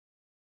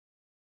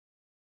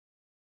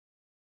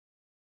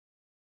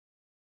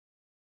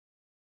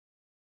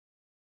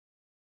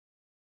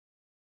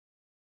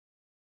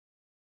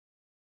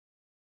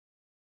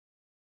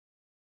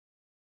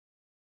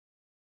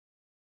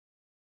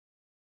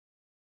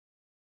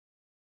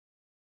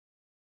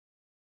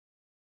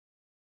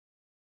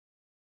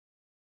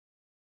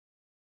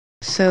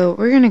So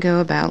we're going to go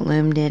about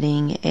loom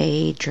knitting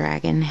a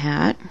dragon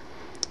hat,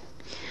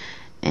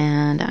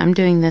 and I'm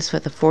doing this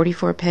with a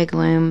 44 peg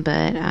loom,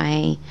 but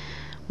I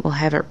will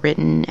have it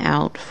written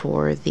out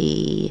for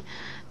the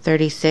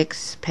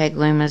 36 peg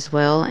loom as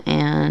well,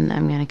 and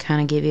I'm going to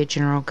kind of give you a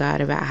general guide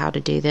about how to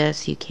do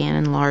this. You can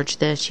enlarge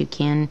this, you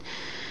can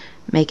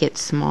make it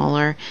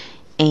smaller,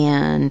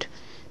 and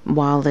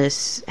while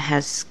this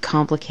has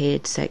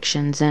complicated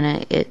sections in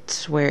it,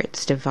 it's where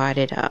it's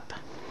divided up.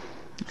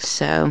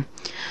 So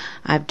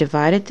I've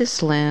divided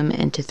this loom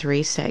into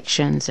 3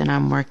 sections, and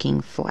I'm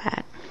working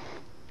flat.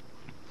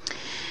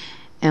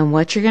 And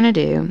what you're going to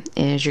do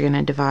is you're going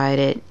to divide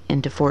it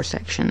into 4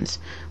 sections,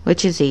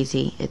 which is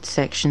easy. It's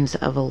sections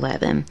of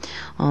 11.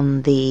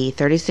 On the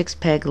 36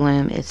 peg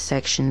loom, it's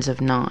sections of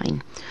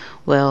 9.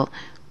 Well,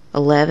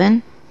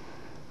 11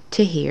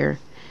 to here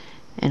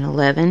and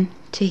 11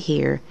 to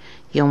here,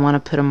 you'll want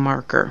to put a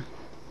marker.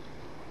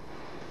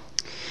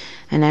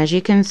 And as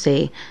you can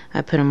see,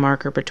 I put a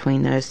marker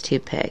between those 2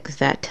 pegs.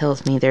 That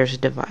tells me there's a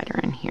divider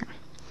in here.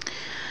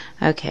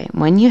 Okay,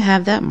 when you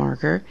have that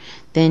marker,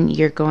 then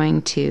you're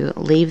going to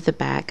leave the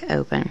back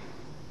open,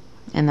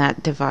 and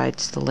that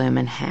divides the loom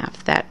in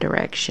half that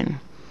direction.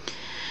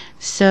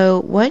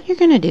 So what you're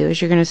going to do is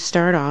you're going to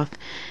start off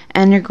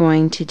and you're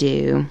going to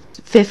do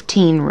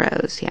 15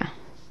 rows. Yeah.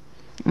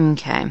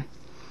 Okay.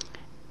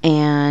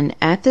 And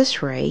at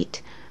this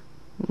rate,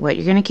 what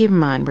you're going to keep in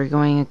mind, we're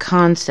going a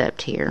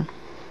concept here.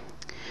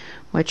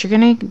 What you're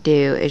going to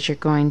do is you're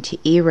going to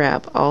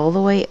E-wrap all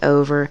the way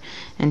over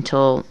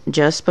until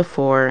just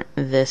before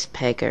this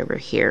peg over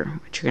here,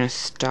 which you're going to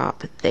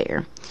stop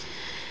there.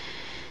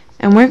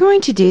 And we're going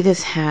to do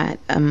this hat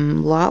a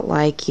lot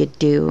like you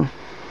do.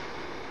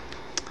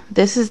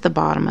 This is the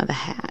bottom of the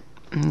hat,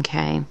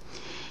 okay?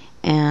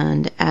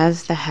 And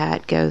as the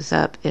hat goes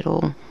up,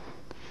 it'll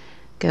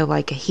go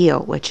like a heel,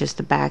 which is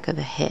the back of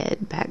the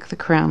head, back of the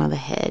crown of the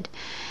head.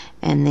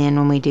 And then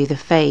when we do the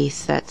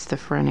face, that's the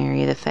front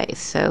area of the face.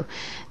 So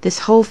this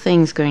whole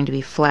thing's going to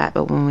be flat,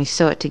 but when we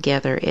sew it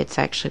together, it's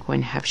actually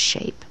going to have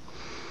shape.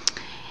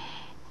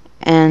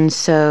 And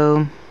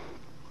so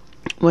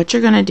what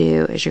you're going to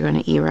do is you're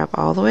going to E-wrap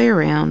all the way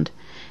around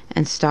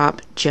and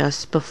stop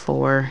just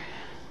before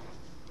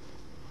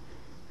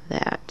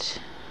that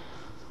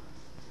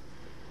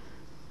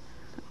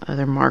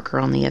other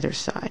marker on the other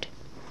side.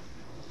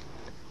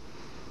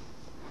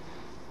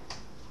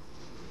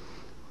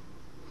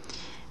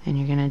 And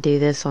you're going to do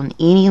this on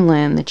any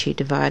loom that you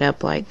divide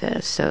up like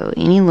this. So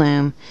any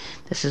loom,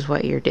 this is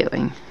what you're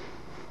doing.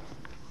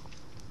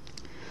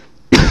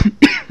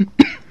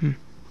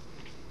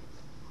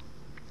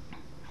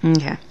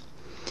 Okay.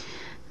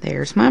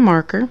 There's my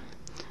marker.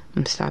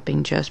 I'm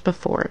stopping just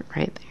before it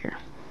right there.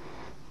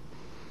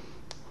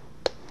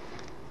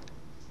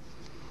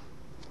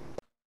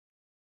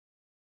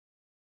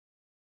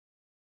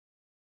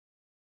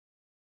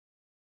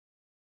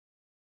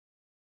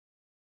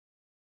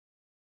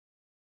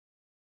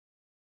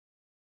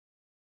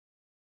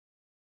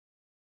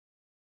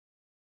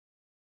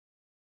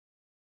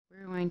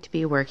 We're going to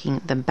be working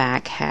the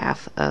back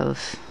half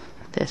of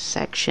this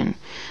section,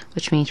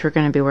 which means we're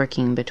going to be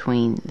working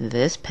between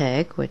this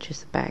peg, which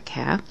is the back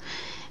half,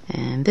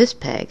 and this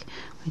peg,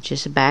 which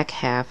is the back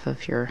half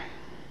of your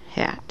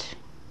hat.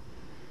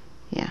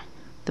 Yeah,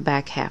 the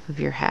back half of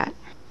your hat.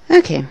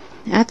 Okay,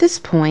 at this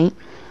point,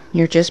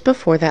 you're just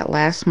before that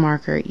last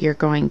marker. You're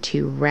going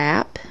to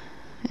wrap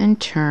and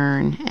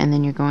turn, and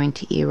then you're going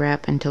to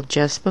E-wrap until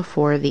just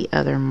before the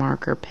other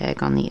marker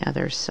peg on the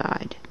other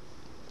side.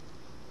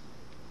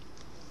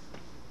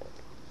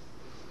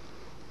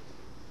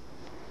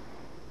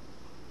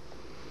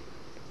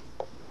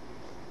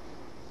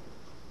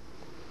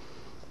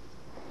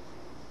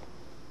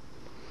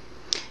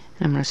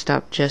 I'm going to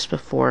stop just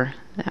before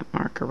that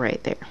marker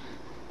right there.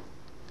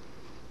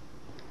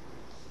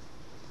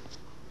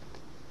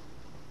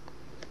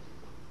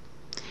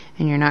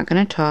 And you're not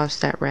going to toss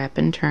that wrap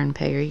and turn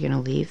peg, you're going to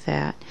leave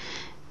that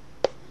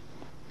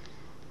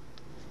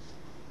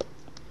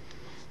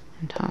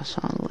and toss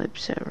all the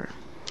loops over.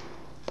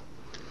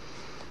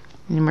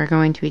 And we're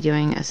going to be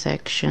doing a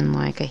section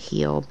like a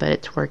heel, but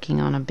it's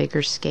working on a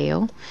bigger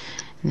scale.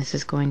 And this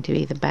is going to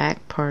be the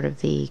back part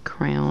of the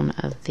crown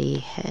of the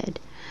head.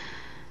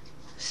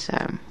 So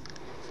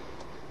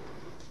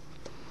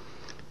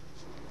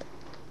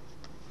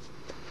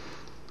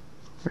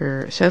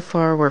so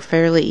far we're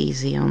fairly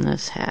easy on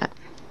this hat.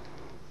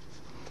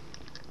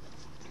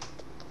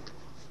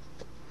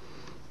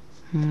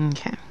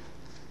 Okay.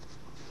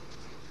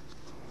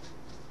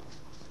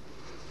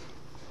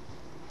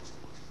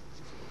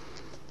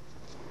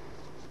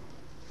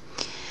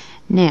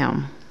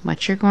 Now,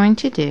 what you're going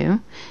to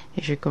do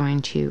is you're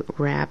going to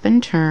wrap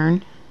and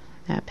turn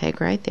that peg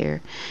right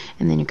there,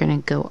 and then you're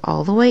going to go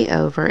all the way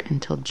over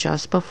until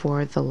just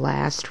before the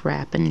last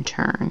wrap and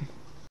turn.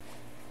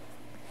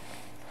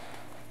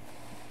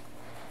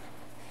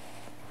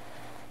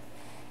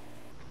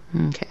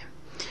 Okay,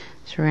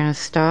 so we're going to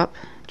stop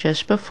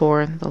just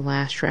before the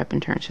last wrap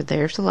and turn. So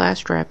there's the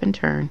last wrap and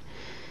turn.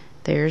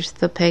 There's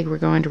the peg we're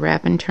going to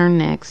wrap and turn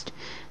next.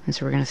 And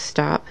so we're going to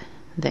stop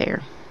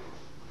there.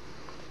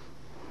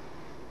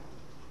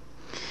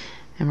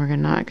 And we're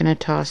not going to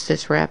toss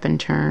this wrap and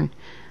turn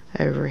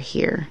over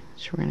here.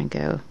 So we're going to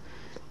go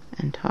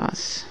and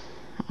toss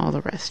all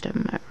the rest of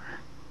them over.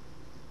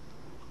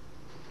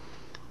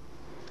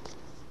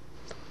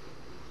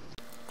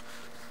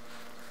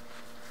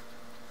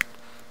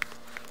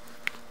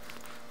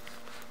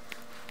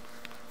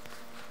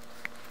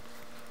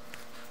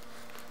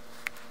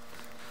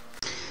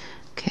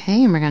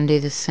 Okay, and we're going to do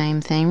the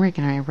same thing. We're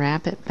going to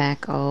wrap it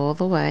back all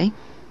the way.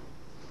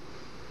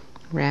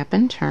 Wrap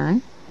and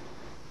turn.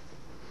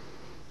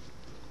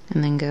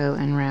 And then go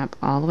and wrap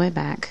all the way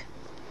back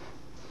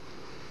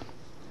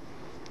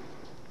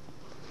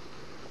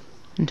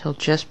until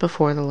just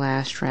before the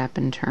last wrap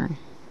and turn.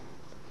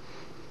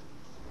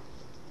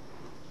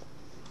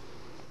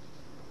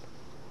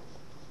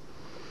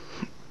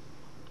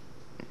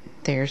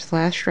 There's the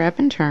last wrap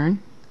and turn.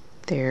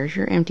 There's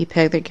your empty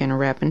peg that you're going to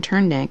wrap and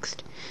turn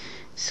next.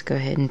 Just go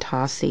ahead and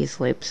toss these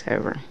loops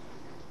over.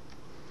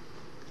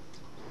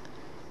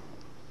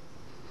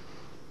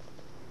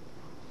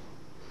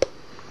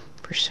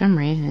 For some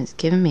reason it's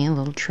giving me a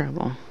little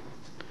trouble.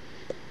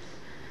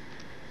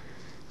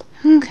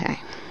 Okay.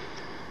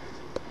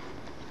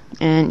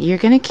 And you're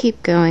going to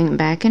keep going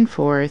back and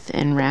forth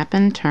and wrap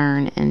and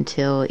turn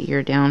until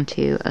you're down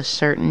to a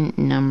certain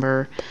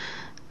number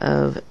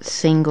of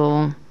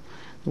single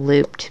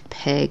looped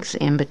pegs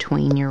in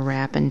between your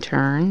wrap and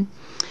turn.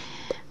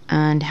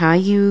 And how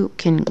you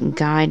can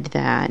guide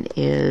that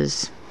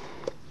is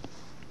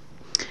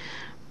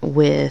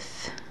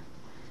with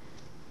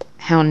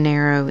how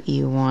narrow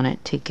you want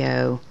it to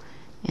go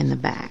in the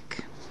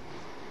back.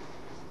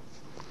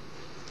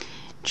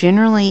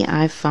 Generally,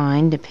 I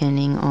find,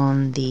 depending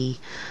on the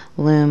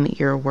loom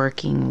you're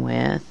working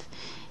with,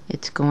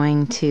 it's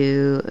going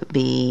to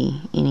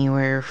be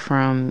anywhere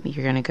from,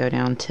 you're going to go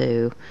down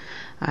to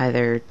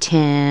either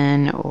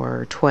 10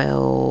 or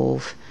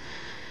 12.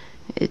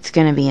 It's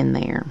going to be in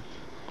there.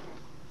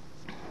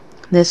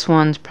 This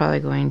one's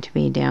probably going to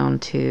be down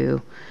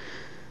to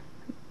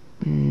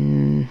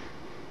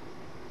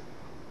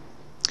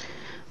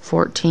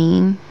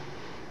 14.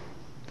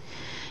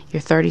 Your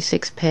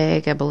 36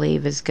 peg, I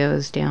believe,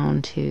 goes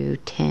down to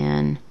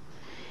 10.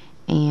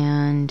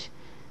 And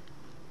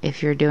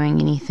if you're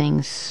doing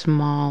anything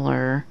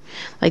smaller,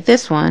 like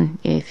this one,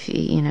 if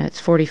you know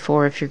it's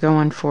 44, if you're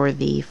going for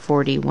the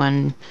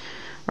 41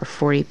 or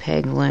 40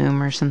 peg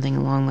loom or something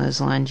along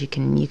those lines, you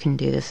can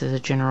do this as a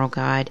general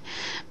guide.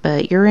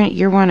 But you're going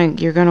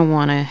to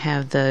want to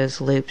have those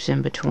loops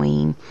in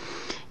between,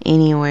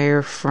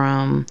 anywhere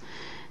from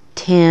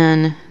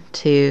 10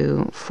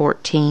 to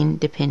 14,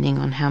 depending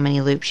on how many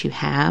loops you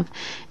have.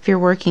 If you're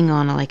working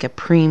on like a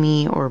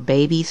preemie or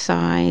baby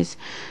size,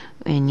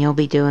 and you'll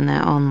be doing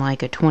that on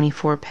like a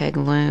 24 peg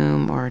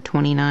loom or a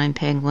 29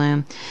 peg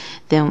loom,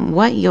 then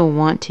what you'll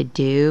want to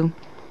do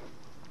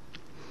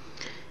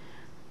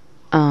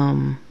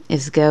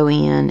is go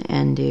in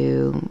and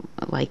do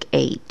like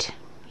 8.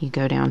 You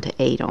go down to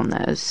 8 on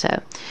those.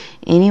 So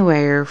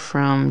anywhere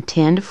from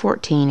 10 to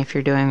 14 if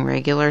you're doing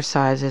regular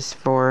sizes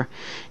for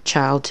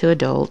child to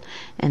adult,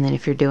 and then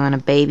if you're doing a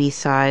baby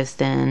size,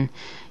 then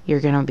you're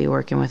going to be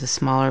working with a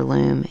smaller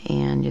loom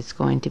and it's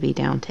going to be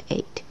down to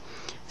 8.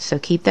 So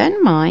keep that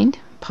in mind.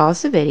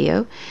 Pause the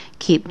video,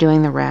 keep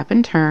doing the wrap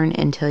and turn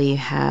until you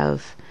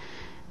have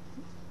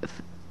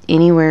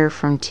anywhere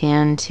from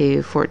 10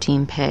 to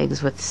 14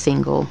 pegs with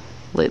single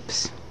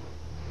loops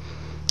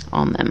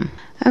on them.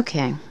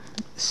 Okay,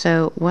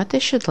 so what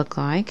this should look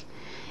like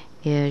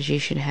is you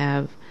should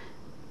have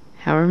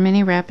however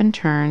many wrap and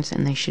turns,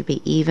 and they should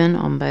be even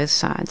on both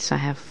sides. So I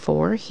have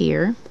 4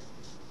 here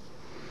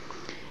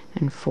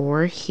and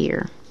 4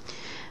 here,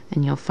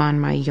 and you'll find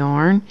my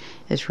yarn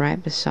is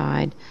right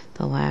beside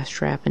the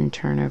last wrap and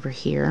turn over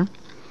here.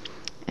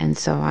 And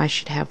so I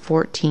should have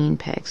 14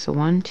 pegs. So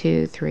 1,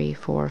 2, 3,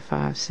 4,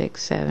 5,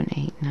 6, 7,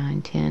 8,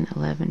 9, 10,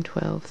 11,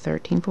 12,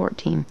 13,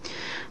 14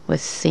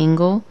 with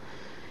single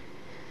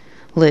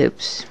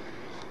loops.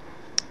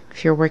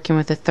 If you're working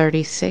with a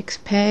 36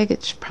 peg,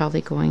 it's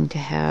probably going to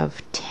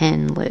have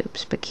 10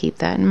 loops, but keep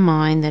that in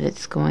mind that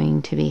it's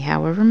going to be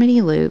however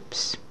many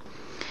loops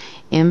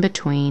in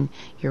between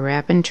your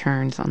wrap and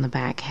turns on the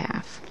back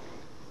half.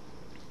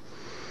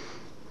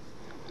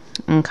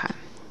 Okay,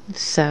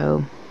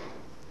 so,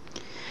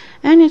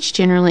 and it's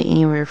generally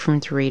anywhere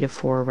from 3 to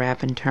 4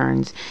 wrap and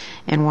turns.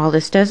 And while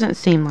this doesn't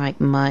seem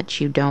like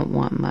much, you don't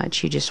want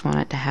much. You just want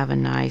it to have a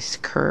nice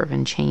curve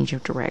and change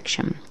of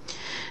direction.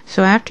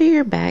 So after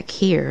you're back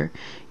here,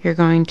 you're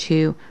going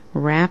to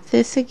wrap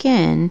this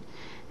again,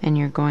 and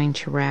you're going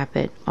to wrap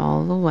it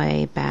all the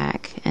way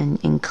back and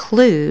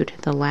include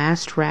the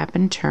last wrap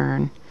and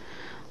turn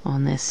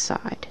on this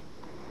side.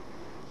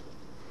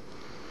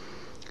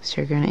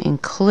 So you're going to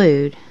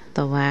include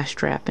the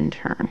last wrap and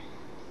turn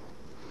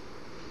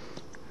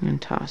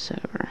and toss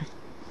over.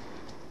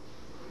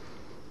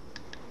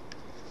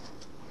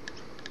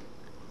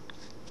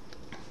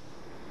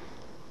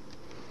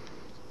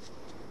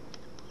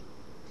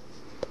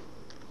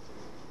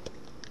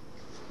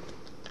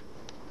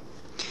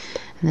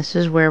 And this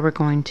is where we're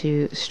going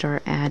to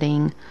start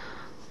adding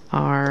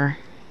our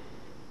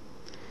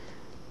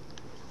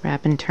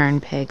wrap and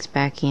turn pegs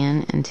back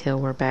in until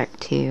we're back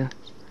to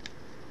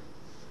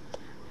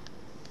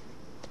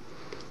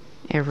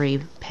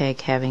every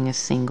peg having a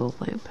single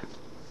loop.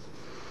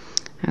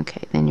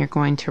 Okay, then you're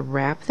going to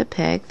wrap the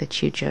peg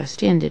that you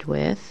just ended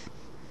with,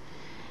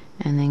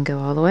 and then go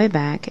all the way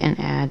back and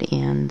add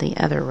in the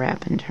other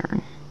wrap and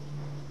turn.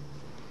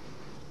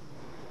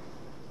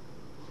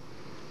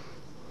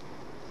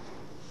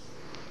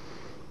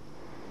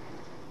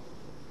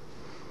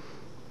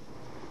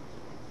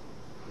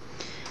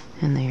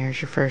 And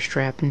there's your first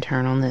wrap and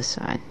turn on this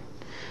side.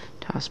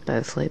 Toss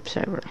both loops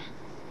over.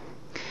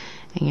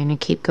 And you're going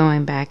to keep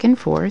going back and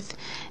forth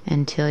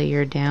until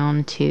you're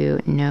down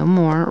to no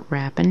more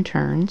wrap and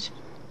turns.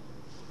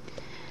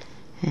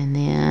 And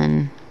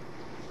then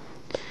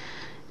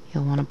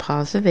you'll want to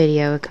pause the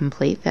video,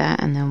 complete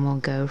that, and then we'll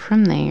go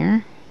from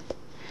there.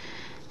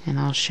 And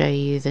I'll show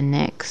you the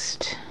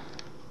next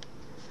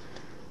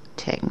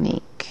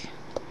technique.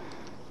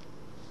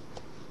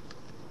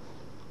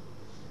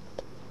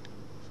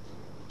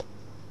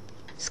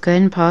 Let's go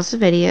ahead and pause the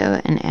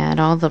video and add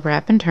all the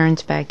wrap and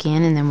turns back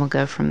in, and then we'll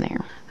go from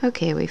there.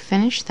 Okay, we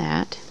finished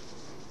that,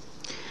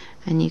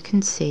 and you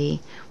can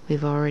see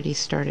we've already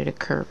started a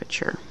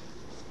curvature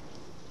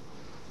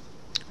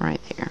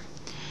right there.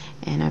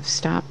 And I've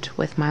stopped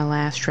with my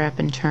last wrap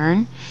and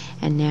turn,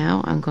 and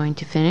now I'm going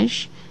to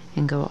finish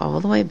and go all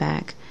the way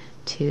back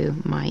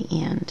to my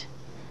end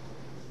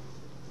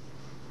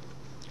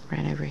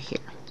right over here.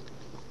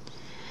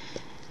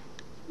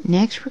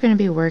 Next, we're going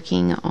to be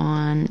working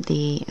on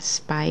the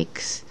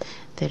spikes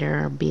that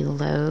are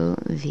below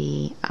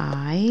the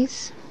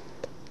eyes.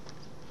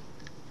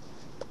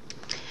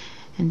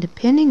 And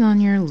depending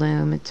on your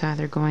loom, it's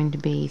either going to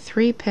be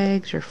 3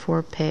 pegs or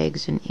 4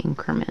 pegs in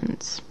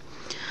increments.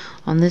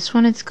 On this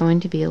one, it's going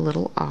to be a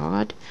little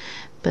odd,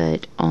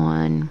 but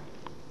I'm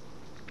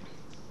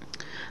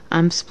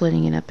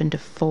splitting it up into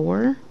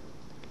 4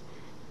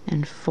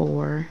 and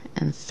 4,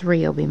 and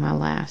 3 will be my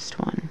last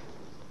one.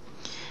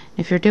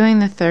 If you're doing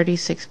the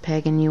 36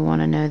 peg and you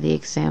want to know the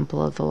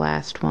example of the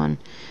last one,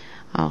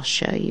 I'll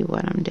show you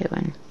what I'm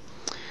doing.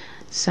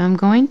 So I'm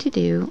going to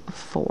do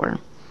 4.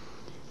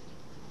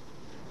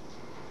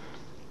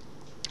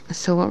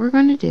 So what we're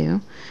going to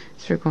do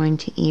is we're going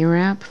to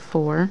E-wrap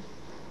 4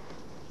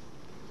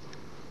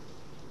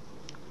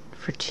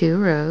 for 2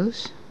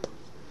 rows.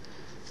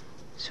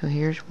 So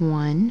here's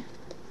 1,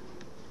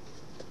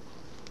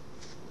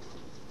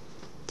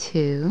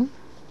 2,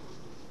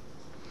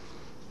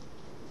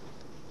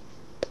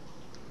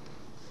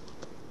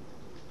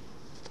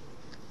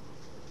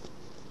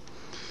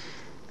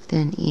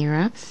 then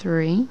E-wrap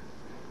 3,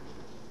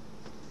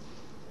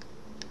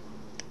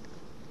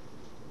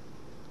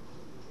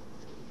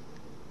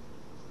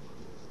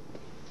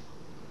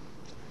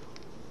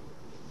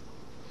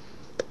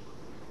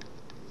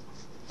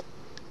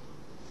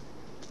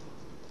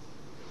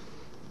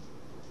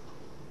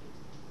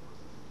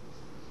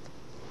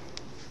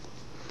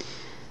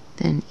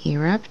 then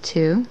E-wrap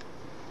 2,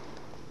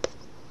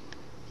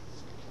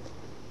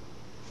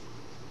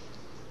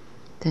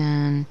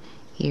 then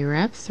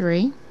E-wrap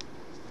 3,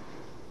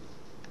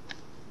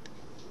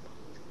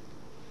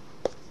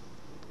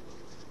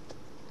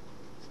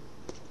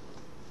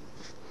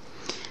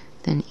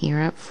 then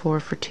E-wrap 4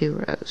 for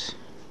 2 rows.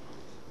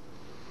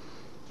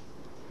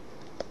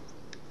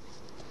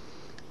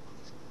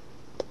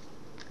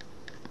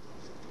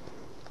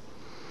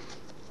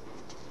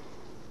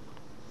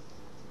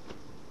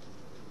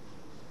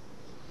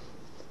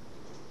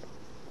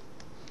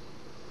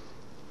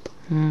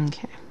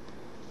 Okay.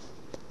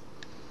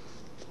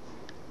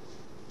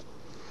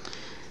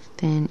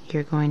 Then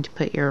you're going to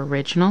put your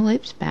original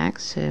loops back,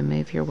 so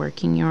move your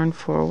working yarn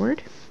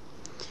forward.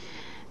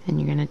 And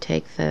you're going to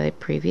take the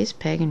previous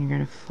peg and you're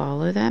going to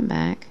follow that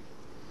back.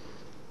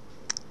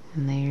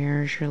 And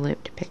there's your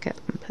loop to pick up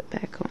and put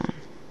back on.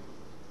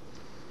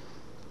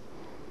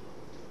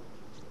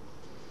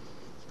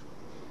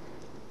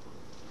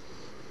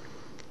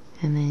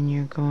 And then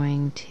you're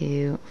going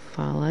to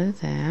follow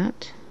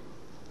that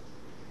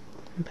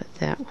and put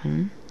that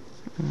one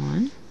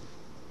on.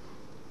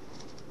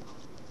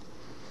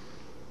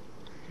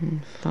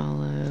 And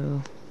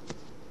follow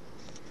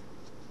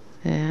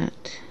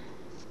that.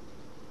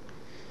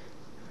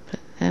 Put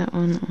that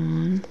one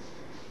on.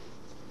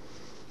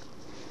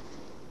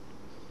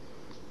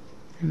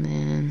 And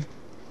then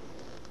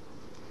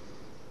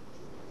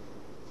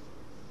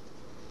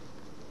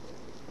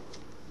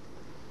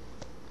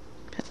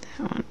put that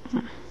one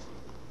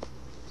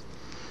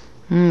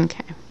on.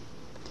 Okay.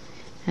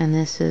 And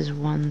this is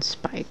one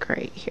spike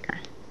right here.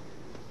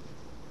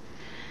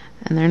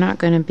 And they're not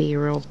going to be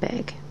real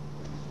big.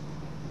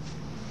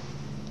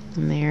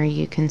 And there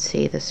you can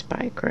see the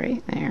spike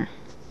right there.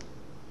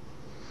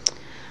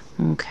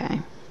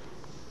 Okay.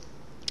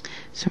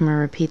 So I'm going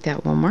to repeat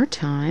that one more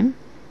time.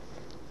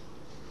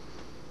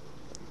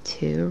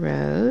 2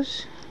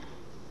 rows.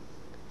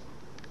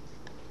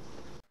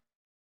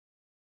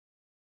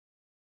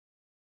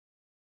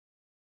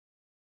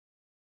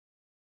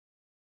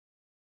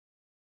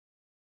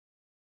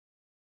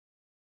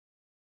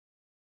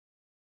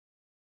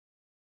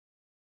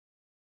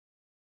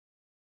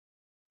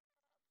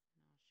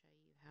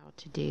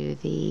 to do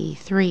the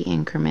 3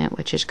 increment,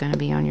 which is going to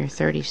be on your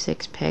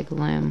 36 peg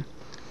loom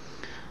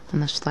on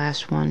this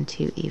last one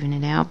to even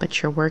it out.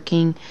 But you're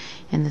working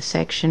in the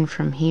section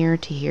from here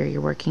to here.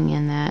 You're working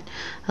in that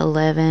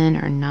 11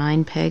 or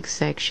 9 peg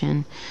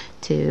section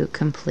to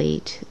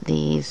complete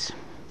these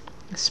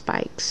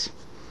spikes.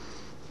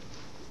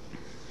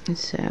 And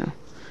so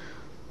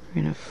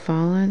we're going to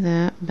follow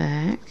that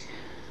back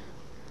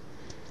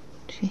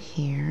to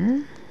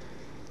here.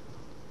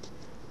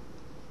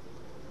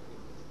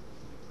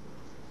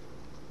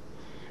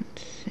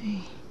 Let's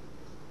see.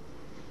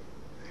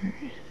 Where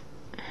is it?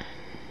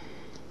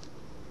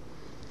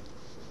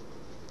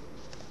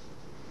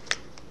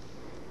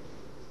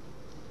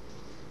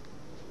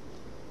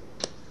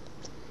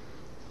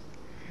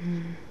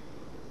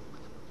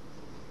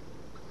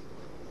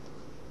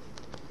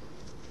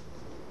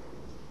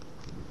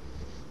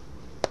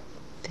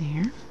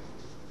 There.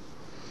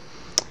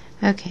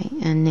 Okay,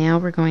 and now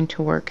we're going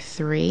to work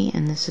 3,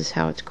 and this is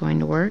how it's going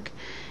to work.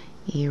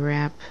 You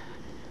wrap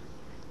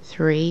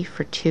 3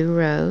 for 2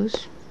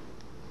 rows.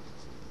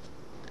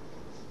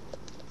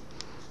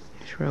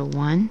 There's row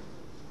 1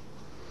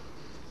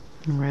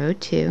 and row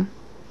 2.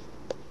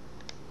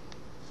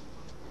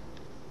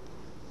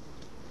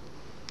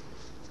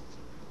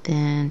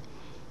 Then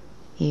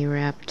you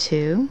wrap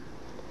 2.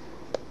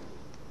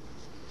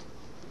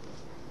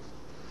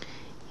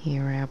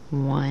 You wrap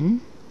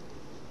 1.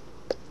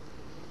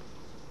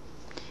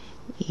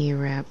 You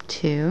wrap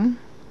 2.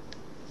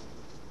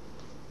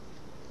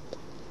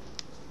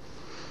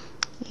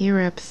 You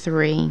wrap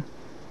 3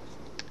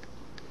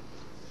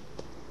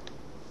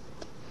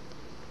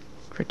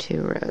 for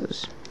 2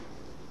 rows.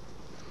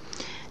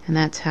 And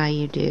that's how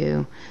you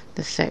do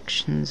the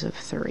sections of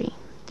 3.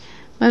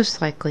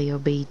 Most likely you'll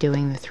be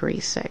doing the 3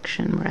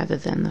 section rather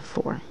than the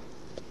 4.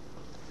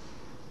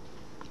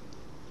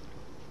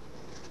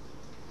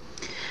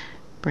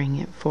 Bring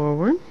it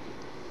forward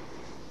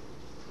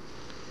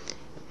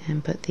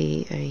and put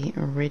the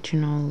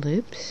original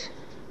loops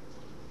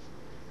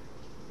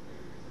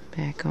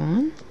back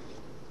on.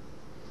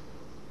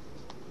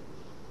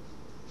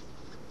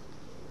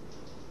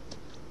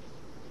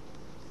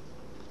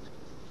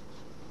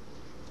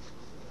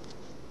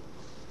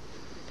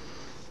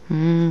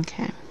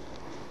 Okay.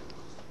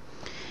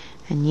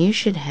 And you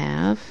should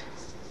have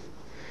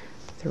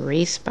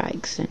 3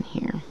 spikes in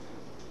here.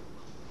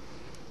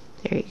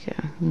 There you go.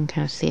 You can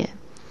kind of see it.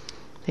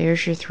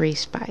 There's your 3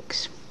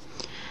 spikes.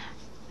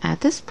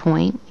 At this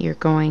point, you're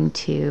going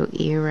to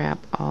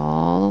E-wrap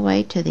all the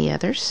way to the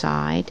other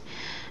side,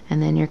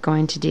 and then you're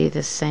going to do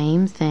the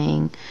same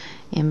thing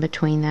in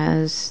between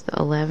those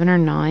 11 or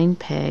 9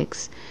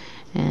 pegs,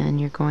 and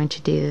you're going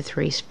to do the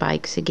 3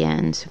 spikes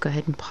again. So go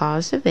ahead and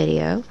pause the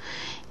video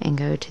and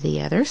go to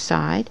the other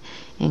side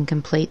and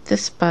complete the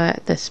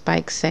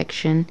spike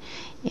section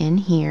in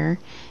here,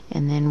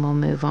 and then we'll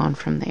move on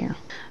from there.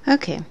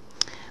 Okay,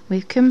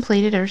 we've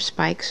completed our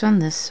spikes on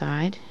this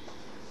side.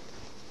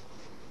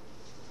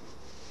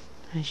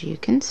 As you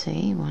can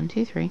see, 1,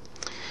 2, 3.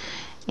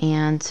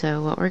 And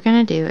so what we're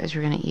going to do is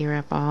we're going to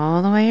E-wrap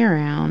all the way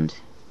around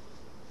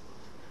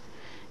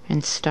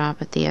and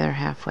stop at the other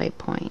halfway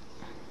point.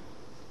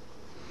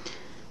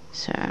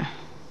 So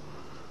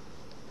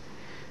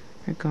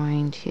we're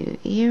going to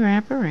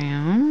E-wrap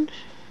around.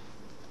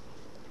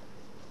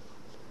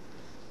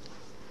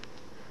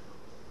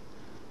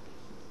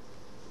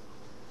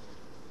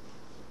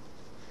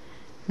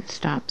 And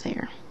stop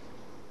there.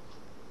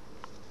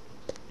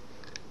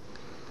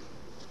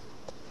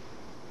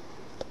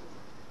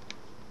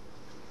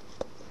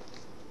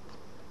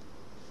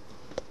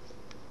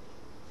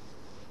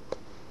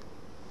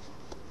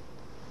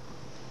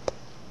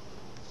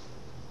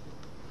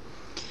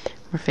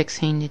 We're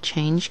fixing to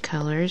change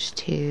colors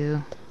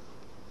to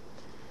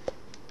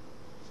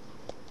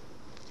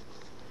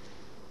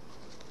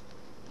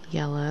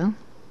yellow.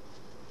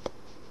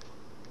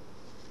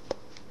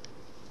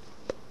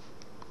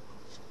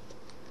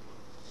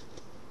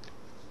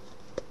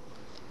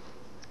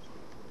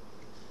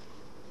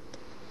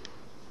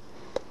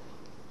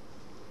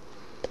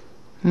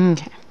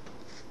 Okay.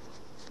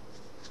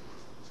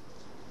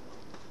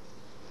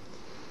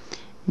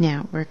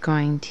 Now we're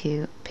going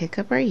to pick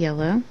up our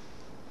yellow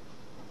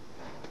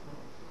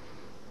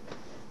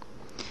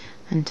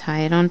and tie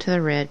it onto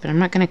the red, but I'm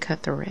not going to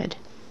cut the red.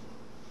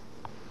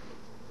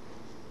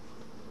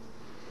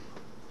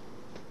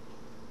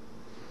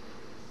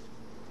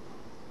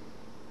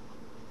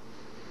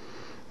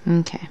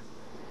 Okay.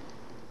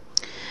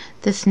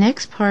 This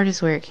next part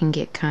is where it can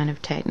get kind of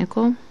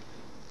technical.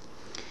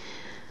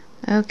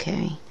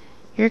 Okay,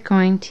 you're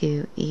going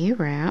to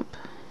E-wrap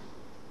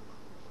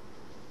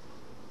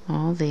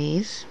all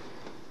these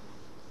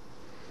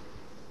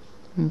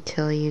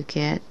until you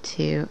get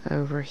to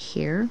over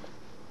here.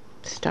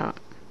 Stop.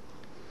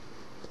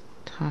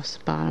 Toss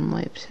the bottom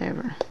loops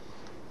over.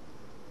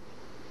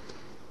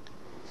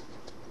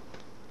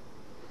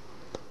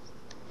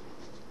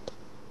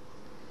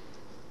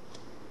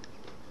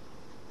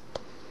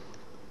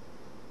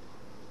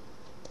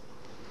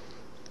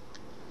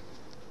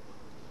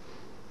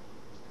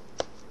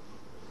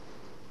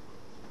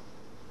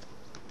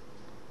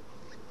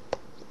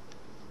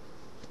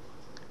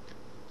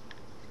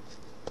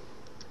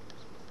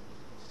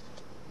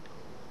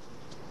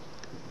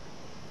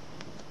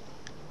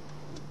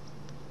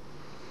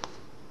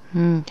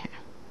 Okay.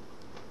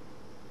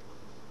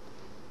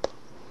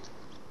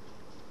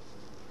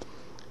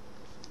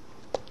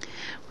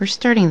 We're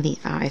starting the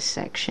eye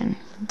section,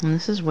 and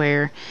this is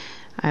where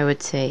I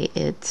would say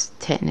it's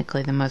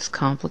technically the most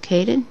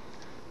complicated.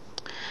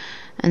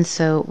 And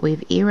so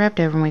we've E-wrapped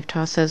over and we've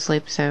tossed those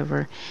loops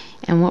over,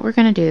 and what we're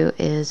going to do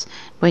is,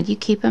 what you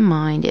keep in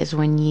mind is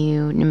when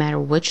you, no matter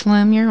which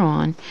loom you're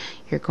on,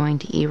 you're going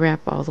to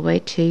E-wrap all the way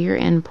to your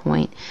end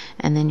point,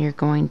 and then you're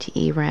going to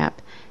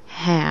E-wrap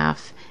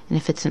half, and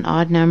if it's an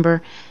odd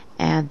number,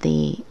 add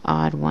the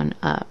odd one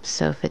up.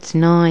 So if it's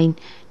 9,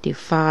 do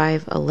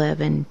 5,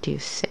 11, do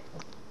 6.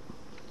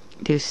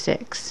 Do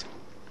 6.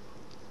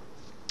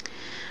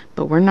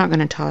 But we're not going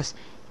to toss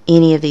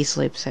any of these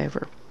loops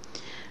over.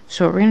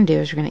 So what we're going to do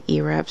is we're going to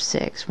E-wrap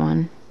 6.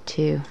 1,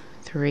 2,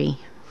 3,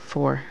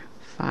 4,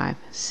 5,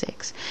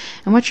 6.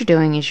 And what you're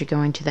doing is you're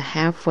going to the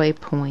halfway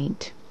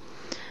point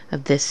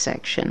of this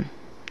section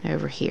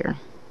over here.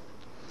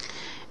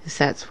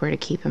 So that's where to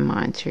keep in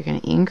mind. So you're going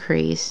to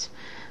increase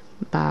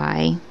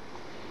by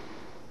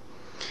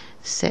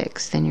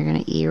 6. Then you're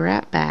going to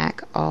E-wrap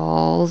back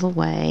all the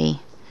way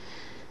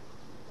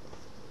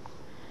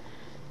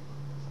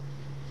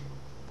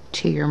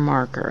to your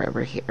marker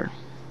over here.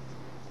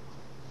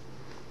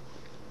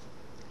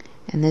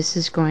 And this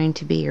is going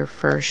to be your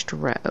first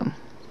row.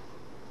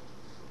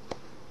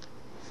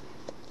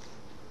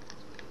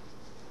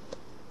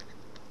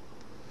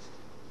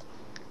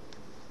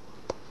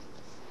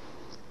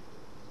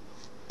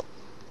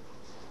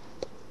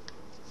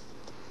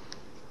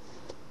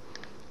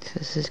 So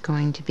this is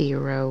going to be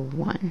row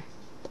 1.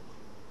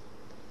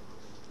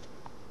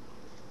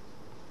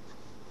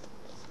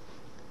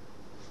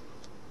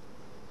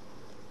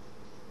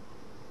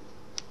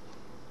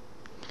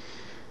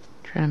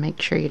 Try to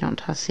make sure you don't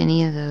toss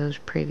any of those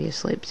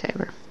previous loops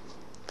over.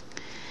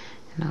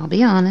 And I'll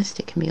be honest,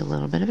 it can be a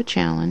little bit of a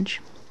challenge.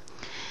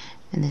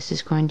 And this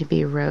is going to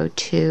be row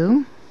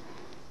 2.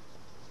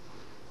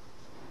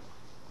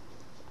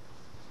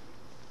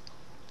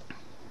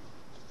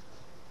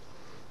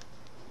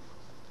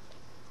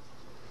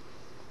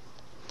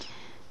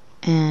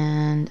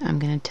 And I'm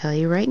going to tell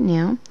you right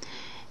now,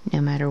 no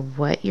matter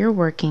what you're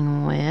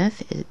working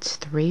with, it's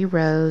 3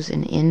 rows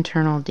and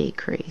internal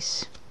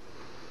decrease.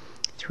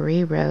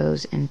 3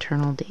 rows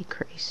internal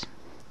decrease.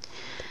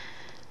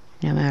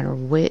 No matter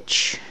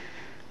which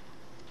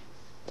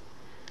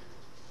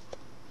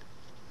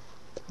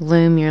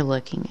loom you're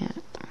looking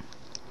at.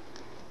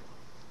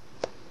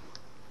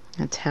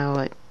 That's how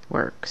it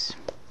works.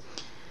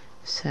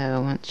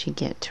 So once you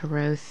get to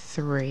row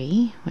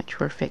 3, which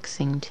we're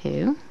fixing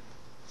to,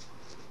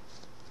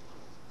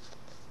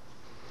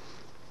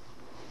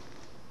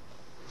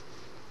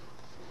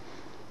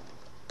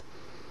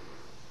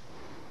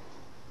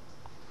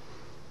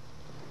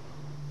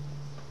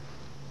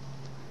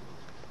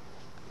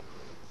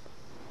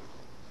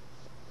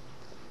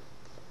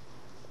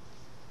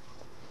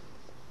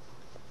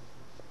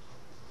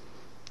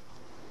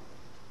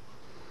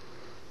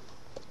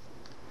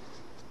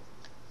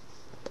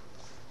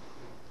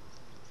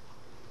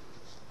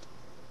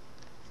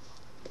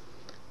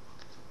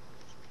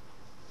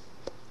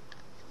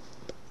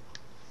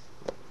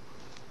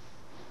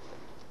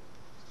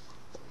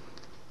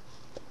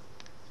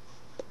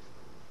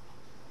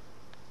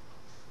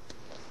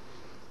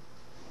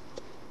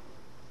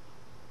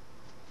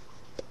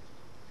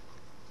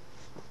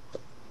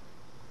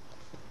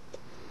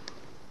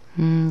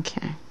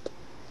 okay.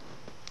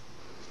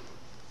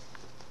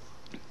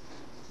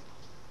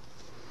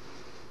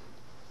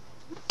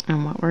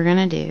 And what we're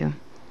going to do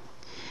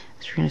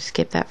is we're going to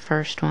skip that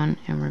first one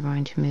and we're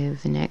going to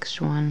move the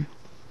next one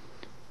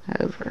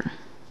over.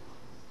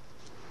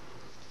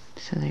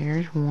 So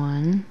there's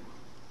 1.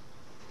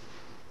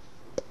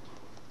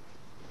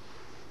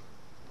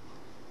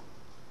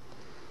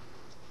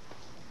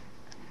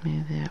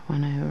 Move that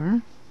one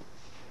over.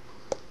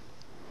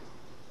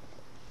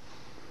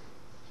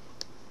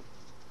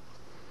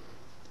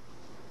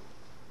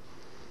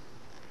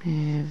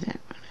 Move that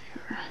one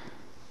over.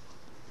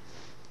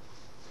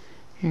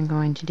 You're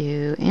going to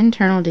do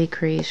internal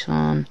decrease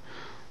on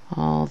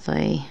all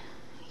the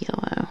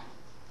yellow.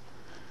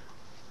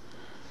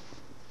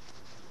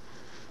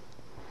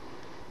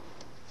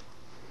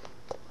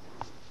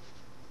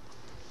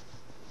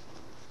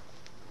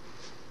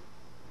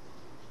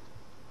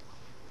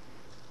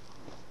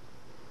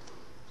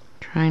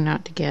 Trying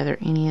not to gather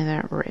any of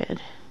that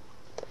red.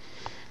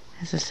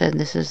 As I said,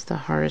 this is the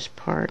hardest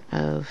part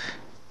of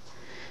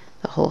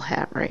the whole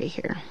hat right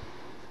here.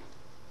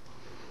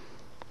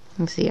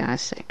 It's the eye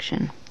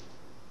section.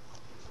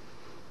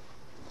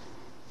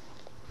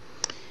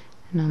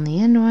 And on the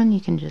end one,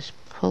 you can just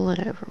pull it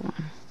over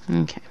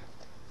one. Okay.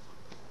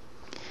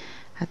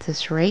 At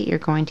this rate, you're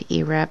going to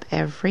E-wrap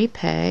every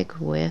peg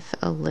with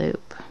a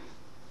loop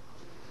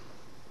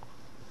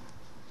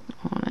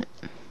on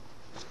it.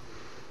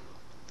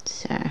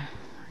 So,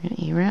 we're going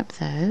to E-wrap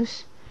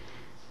those.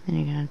 Then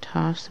you're going to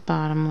toss the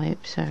bottom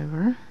loops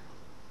over.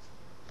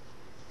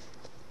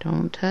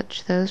 Don't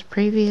touch those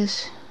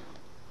previous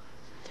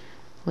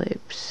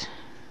loops.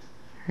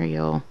 or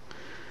you'll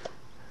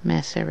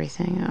mess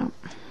everything up.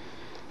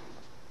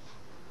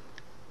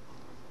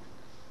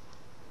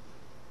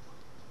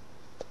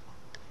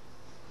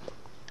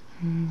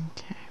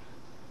 Okay.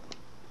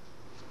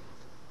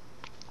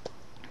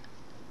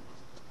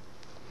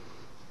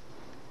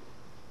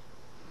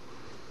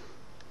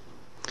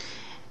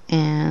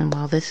 And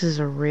while this is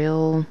a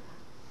real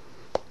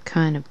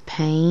kind of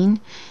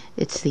pain,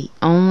 it's the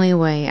only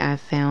way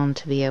I've found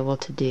to be able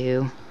to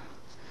do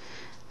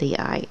the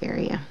eye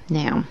area.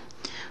 Now,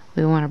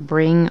 we want to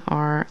bring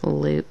our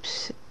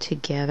loops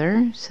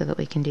together so that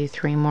we can do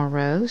 3 more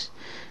rows.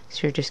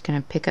 So you're just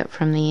going to pick up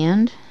from the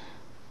end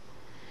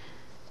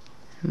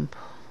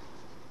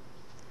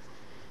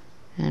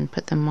and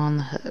put them on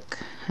the hook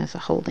as a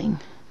holding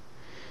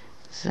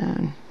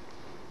zone.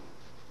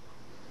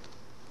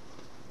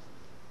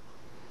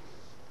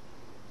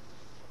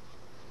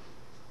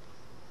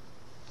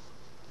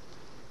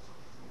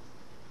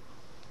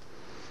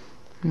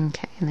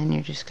 Okay, and then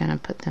you're just going to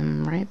put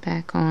them right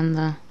back on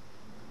the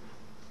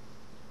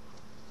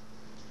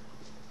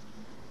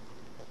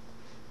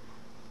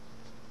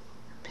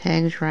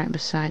pegs right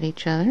beside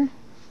each other.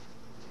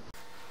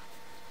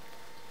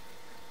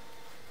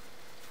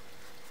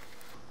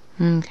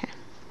 Okay.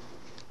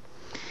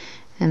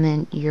 And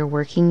then your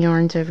working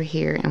yarns over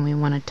here, and we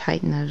want to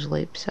tighten those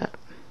loops up.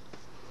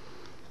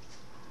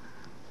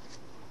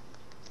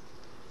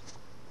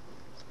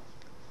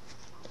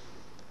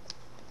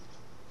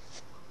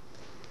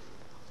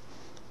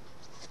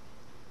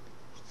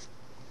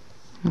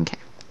 Okay.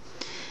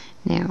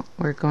 Now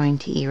we're going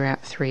to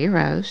E-wrap 3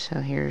 rows.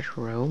 So here's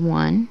row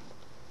 1.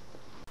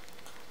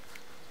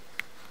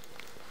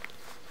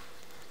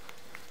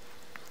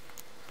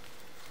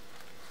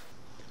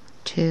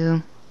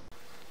 Two,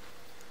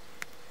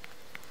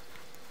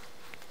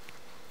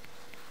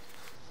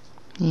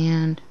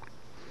 and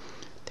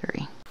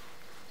 3.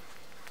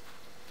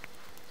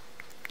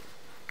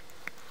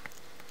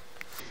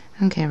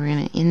 Okay, we're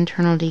going to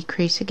internal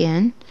decrease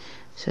again.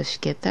 So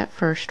skip that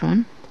first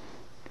one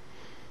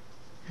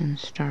and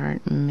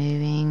start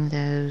moving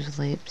those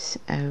loops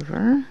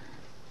over.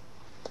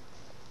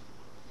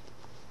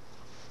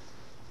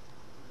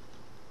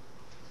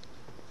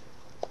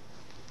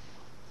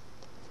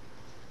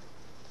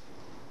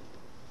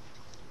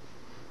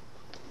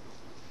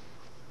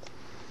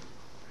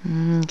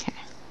 Okay.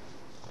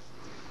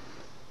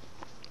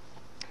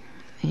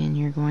 And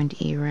you're going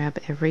to E-wrap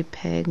every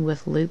peg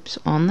with loops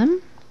on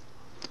them.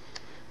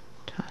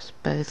 Toss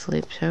both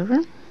loops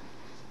over.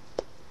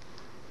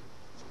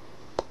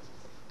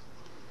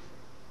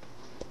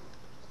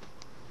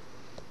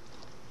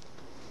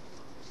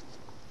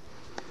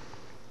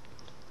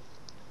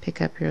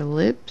 Pick up your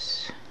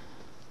loops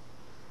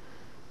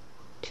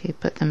to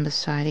put them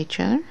beside each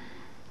other.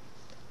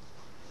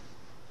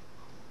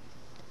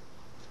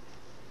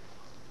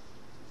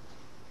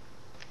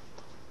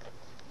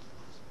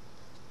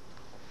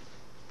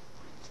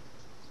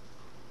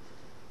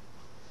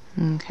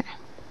 Okay.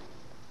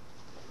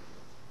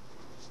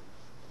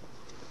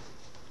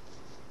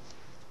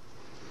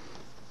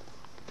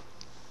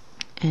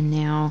 And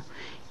now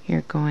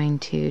you're going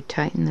to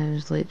tighten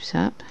those loops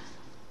up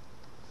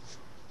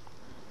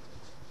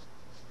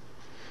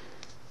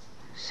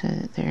so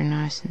that they're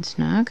nice and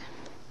snug.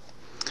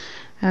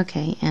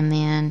 Okay, and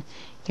then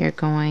you're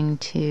going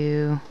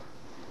to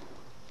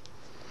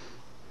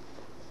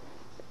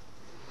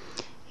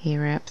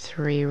E-wrap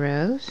 3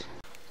 rows.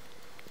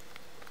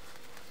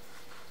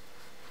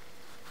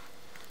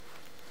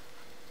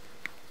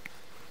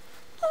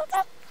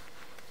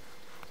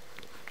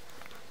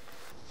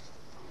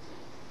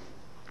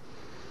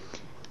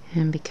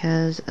 And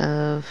because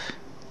of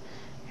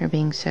there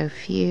being so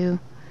few,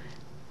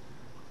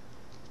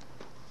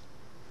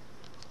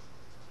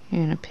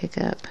 you're going to pick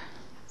up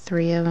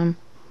 3 of them,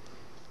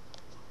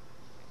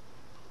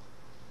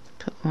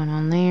 put one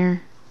on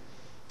there,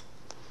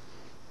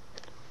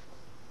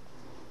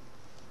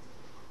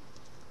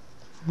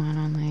 one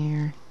on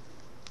there,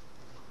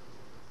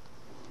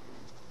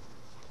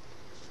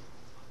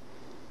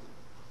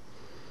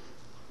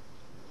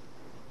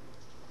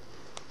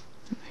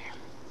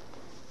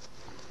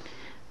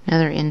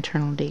 another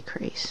internal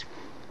decrease.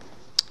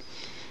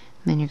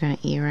 Then you're going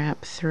to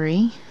E-wrap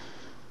 3.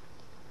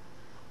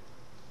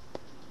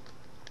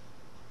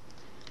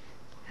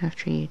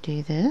 After you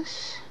do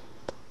this,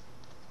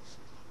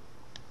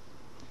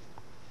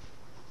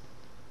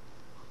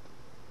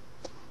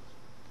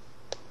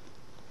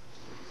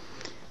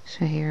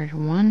 so here's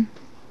 1,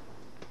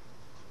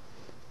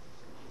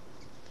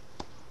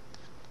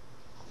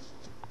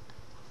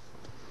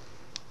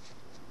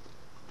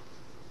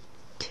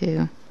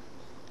 2,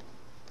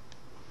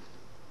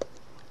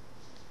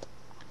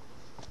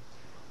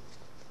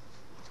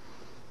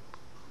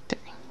 3.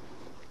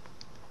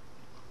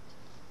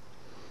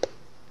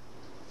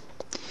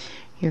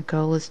 Your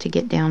goal is to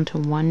get down to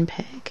 1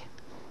 peg.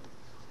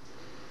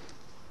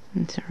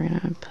 And so we're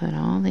going to put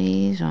all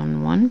these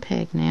on 1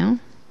 peg now.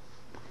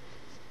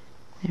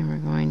 And we're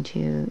going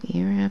to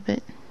E-wrap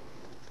it.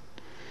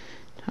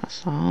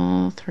 Toss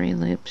all 3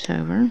 loops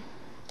over.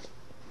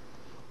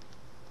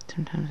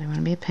 Sometimes they want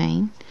to be a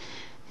pain.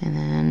 And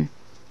then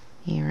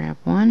you wrap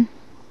one,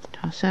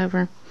 toss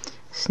over,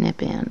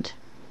 snip end.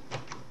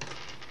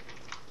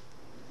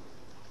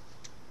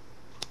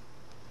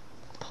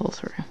 Pull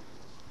through.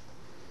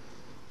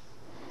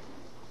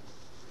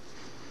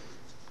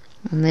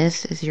 And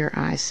this is your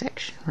eye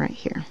section right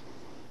here.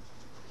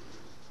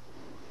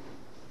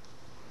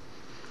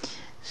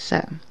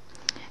 So,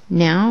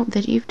 now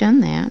that you've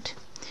done that,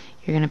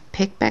 you're going to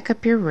pick back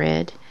up your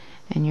red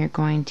and you're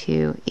going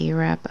to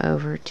E-wrap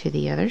over to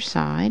the other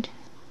side.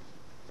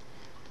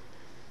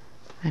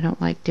 I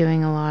don't like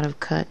doing a lot of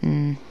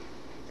cutting.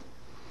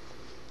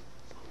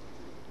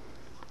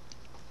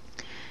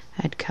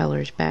 Add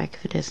colors back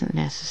if it isn't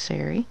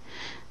necessary.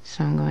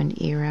 So I'm going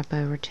to E-wrap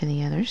over to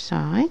the other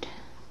side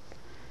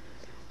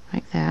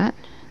like that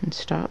and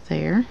stop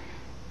there.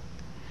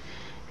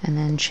 And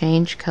then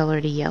change color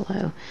to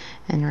yellow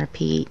and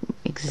repeat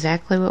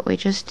exactly what we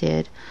just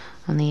did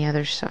on the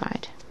other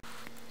side.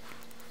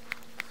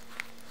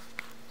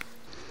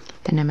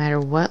 And no matter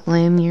what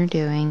loom you're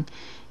doing,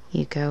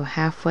 you go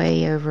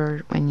halfway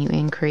over when you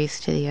increase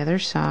to the other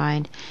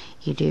side.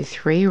 You do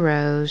 3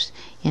 rows,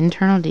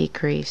 internal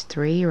decrease,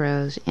 3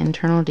 rows,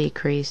 internal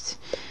decrease.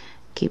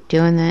 Keep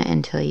doing that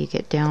until you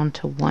get down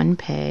to 1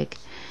 peg,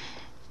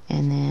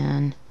 and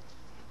then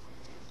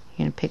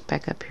you're going to pick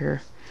back up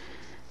your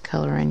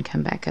color and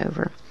come back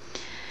over.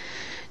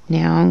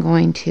 Now I'm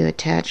going to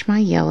attach my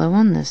yellow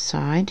on this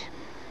side.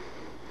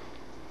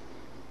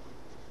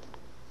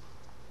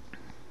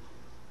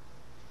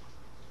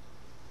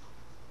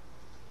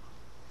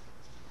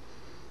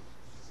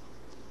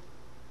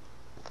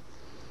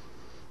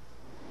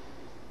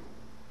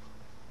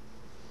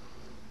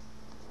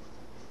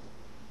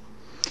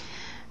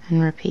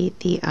 And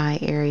repeat the eye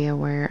area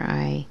where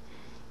I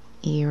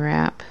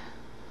E-wrap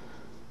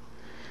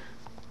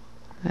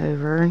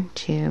over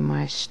to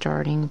my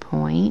starting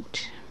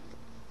point.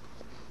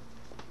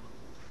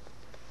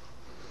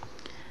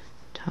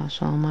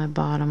 Toss all my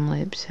bottom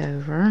loops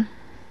over.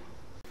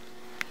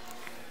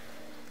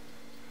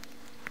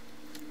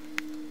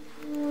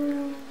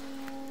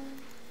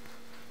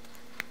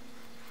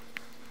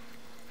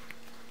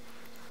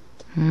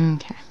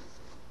 Okay.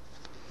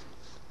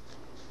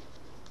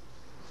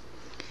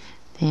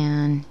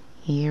 Then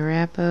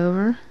E-wrap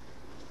over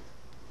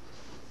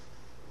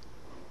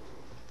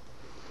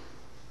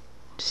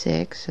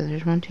 6, so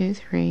there's 1, 2,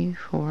 3,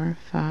 4,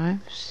 5,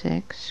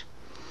 6,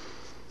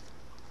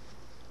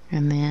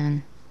 and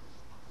then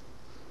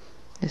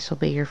this will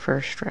be your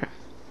first row.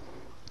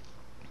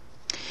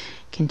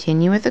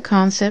 Continue with the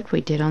concept we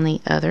did on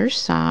the other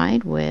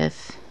side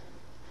with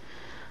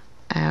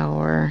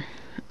our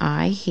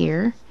eye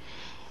here,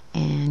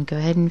 and go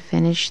ahead and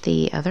finish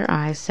the other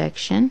eye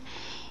section,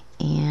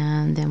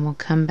 and then we'll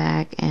come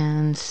back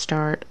and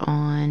start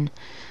on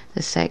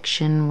the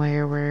section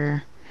where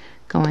we're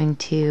going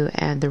to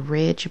add the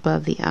ridge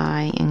above the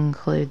eye and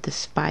include the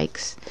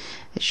spikes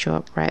that show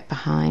up right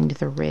behind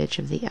the ridge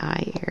of the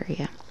eye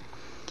area.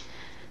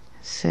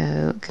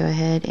 So go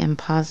ahead and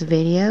pause the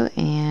video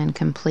and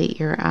complete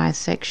your eye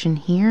section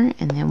here,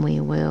 and then we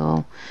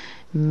will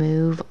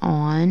move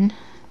on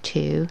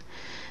to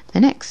the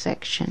next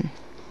section.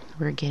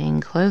 We're getting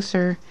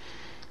closer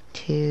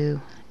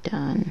to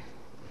done.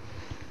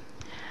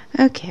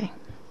 Okay,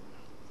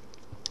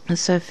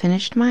 so I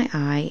finished my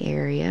eye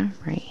area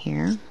right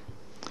here,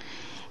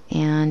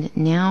 and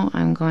now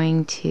I'm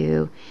going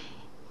to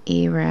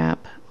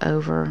E-wrap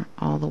over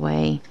all the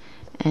way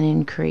and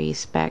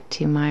increase back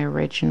to my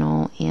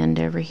original end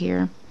over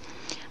here.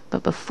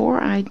 But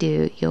before I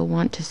do, you'll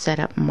want to set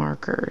up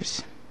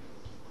markers.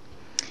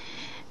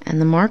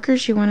 And the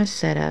markers you want to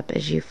set up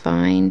is you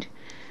find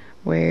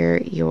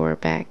where your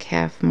back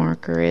half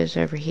marker is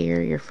over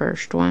here, your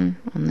first one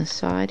on this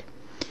side.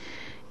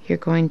 You're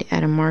going to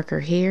add a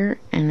marker here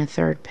and a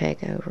third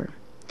peg over.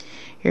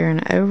 You're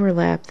going to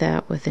overlap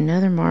that with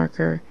another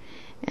marker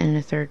and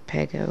a third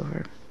peg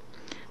over.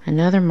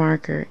 Another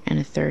marker and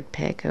a third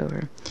peg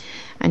over.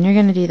 And you're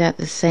going to do that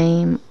the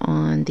same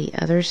on the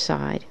other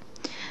side.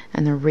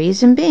 And the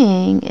reason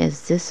being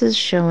is this is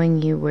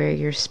showing you where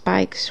your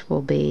spikes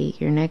will be,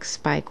 your next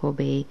spike will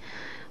be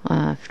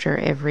after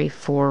every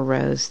 4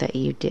 rows that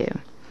you do.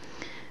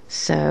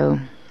 So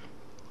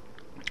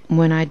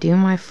when I do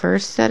my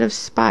first set of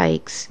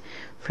spikes,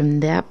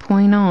 from that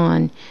point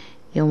on,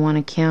 you'll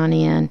want to count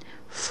in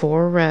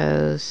 4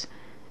 rows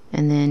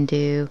and then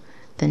do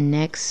the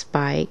next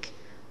spike,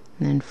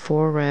 and then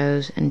 4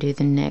 rows and do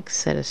the next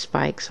set of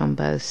spikes on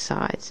both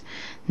sides.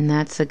 And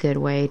that's a good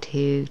way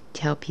to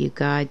help you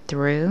guide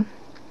through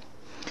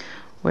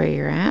where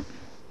you're at.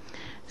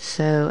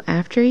 So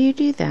after you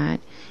do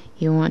that,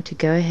 you want to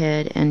go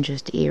ahead and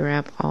just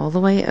E-wrap all the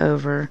way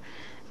over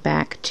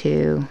back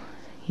to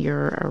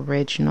your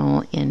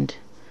original end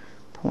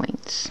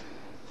points.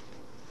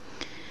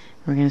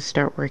 We're going to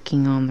start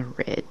working on the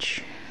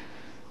ridge.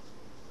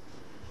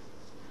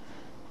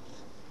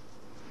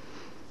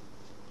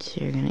 So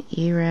you're going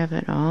to E-wrap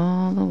it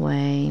all the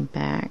way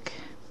back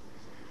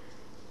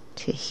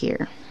to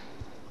here.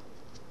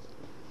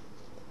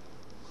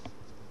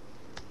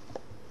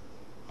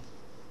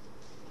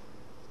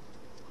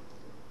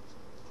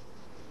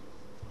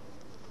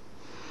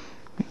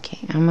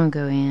 I'm going to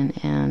go in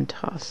and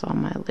toss all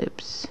my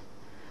loops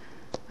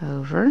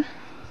over.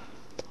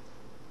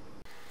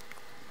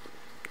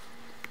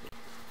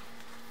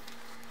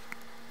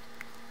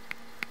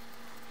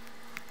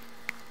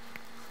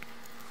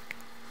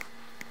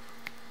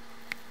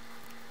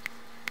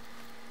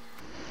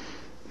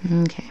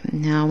 Okay,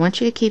 now I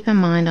want you to keep in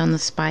mind on the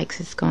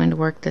spikes it's going to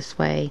work this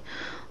way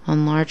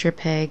on larger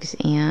pegs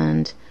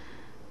and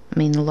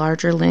the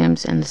larger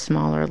looms and the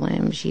smaller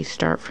looms. You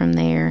start from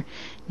there and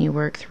you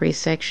work 3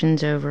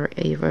 sections over,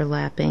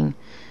 overlapping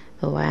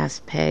the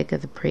last peg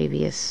of the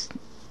previous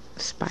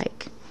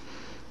spike.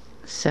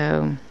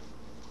 So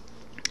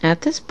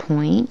at this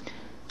point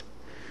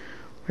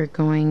we're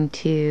going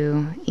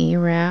to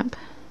E-wrap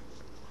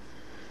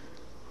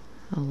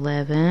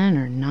 11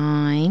 or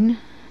 9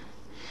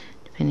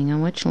 depending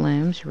on which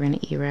looms. We're going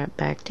to E-wrap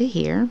back to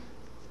here.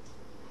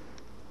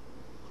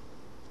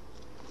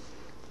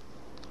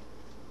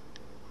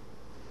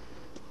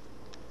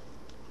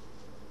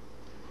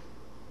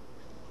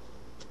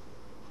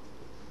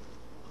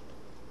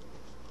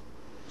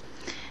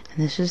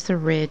 And this is the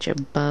ridge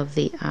above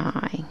the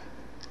eye.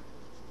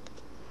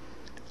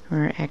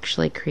 We're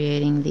actually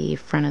creating the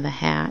front of the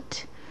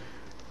hat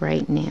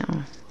right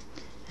now.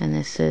 And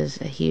this is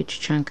a huge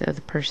chunk of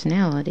the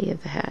personality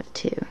of the hat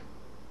too.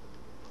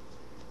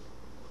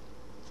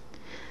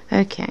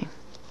 Okay,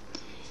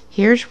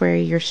 here's where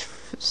your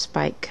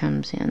spike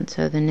comes in.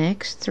 So the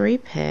next 3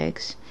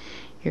 pegs,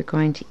 you're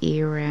going to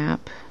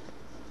E-wrap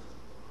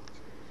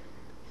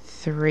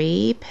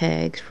 3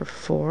 pegs for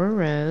 4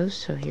 rows.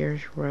 So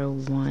here's row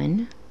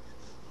 1,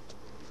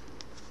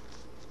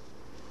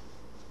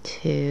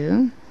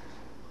 2,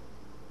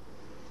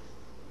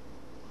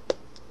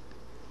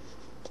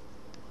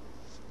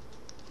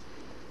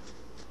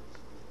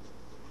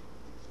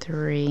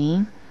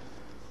 3,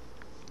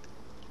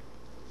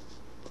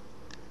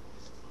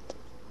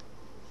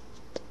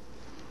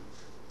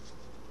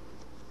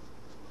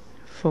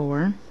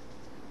 4,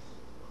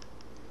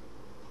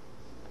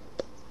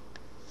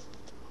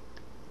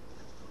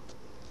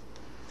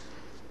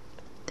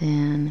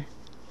 then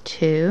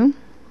 2,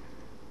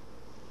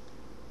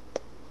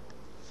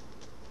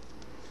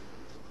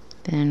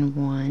 then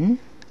 1,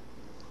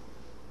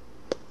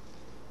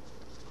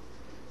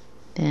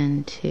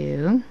 then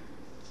 2,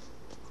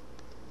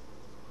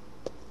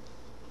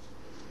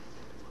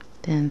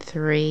 then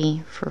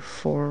 3 for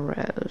 4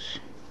 rows.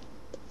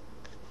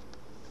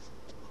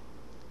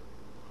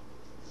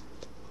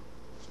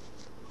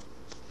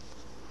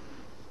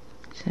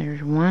 So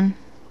there's 1,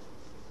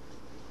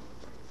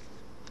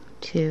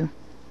 2,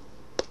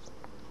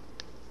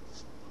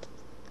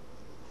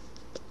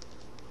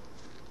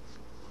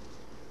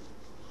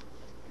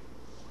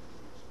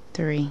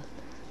 3,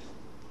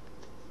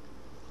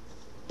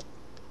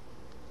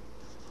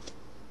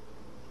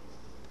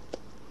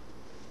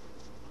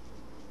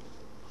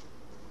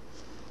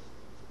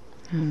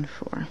 and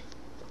 4.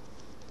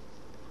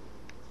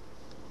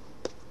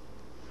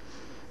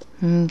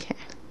 Okay.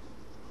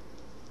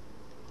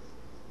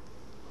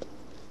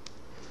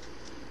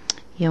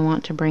 You'll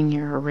want to bring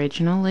your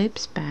original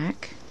loops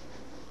back,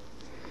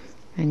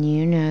 and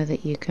you know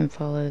that you can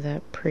follow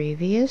that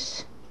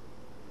previous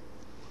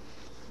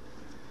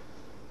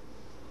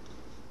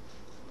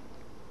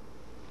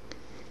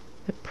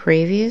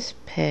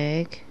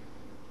peg,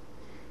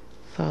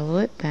 follow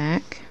it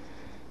back,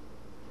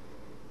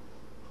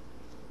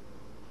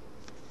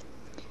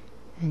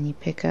 and you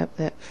pick up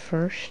that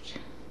first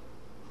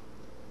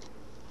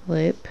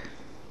loop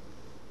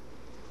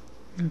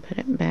and put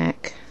it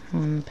back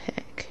on the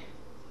peg.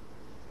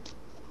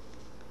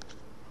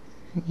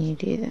 And you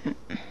do that.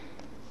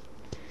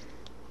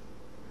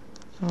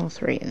 All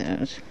 3 of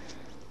those.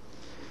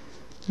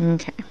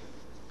 Okay.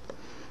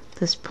 At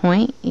this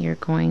point, you're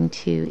going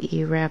to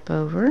E-wrap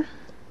over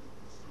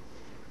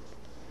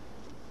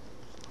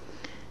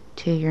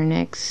to your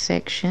next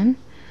section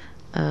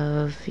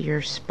of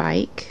your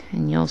spike,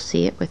 and you'll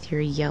see it with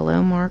your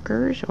yellow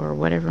markers or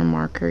whatever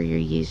marker you're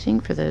using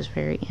for those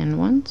very end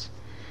ones.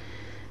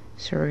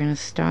 So we're going to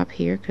stop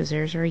here because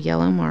there's our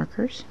yellow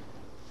markers.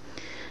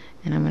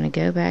 And I'm going to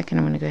go back and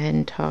I'm going to go ahead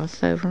and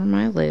toss over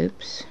my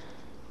loops.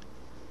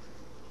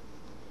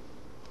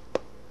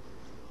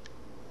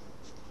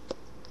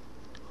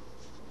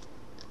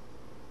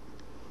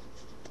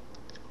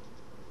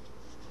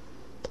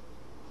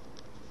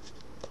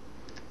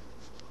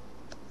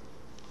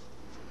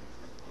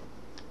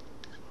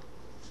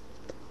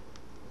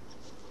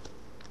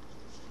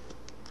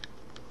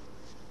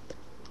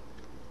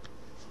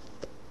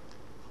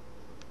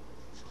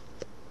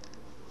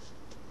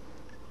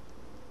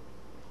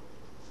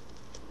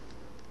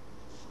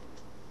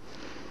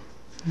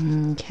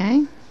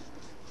 Okay.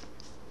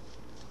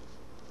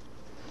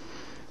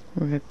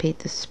 We'll repeat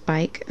the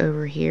spike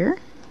over here.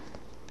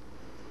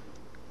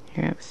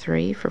 You're up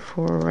 3 for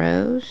 4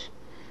 rows.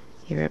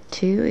 You're up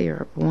 2,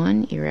 you're up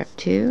 1, you're up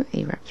 2,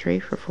 you're up 3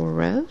 for 4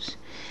 rows.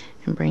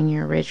 And bring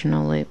your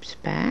original loops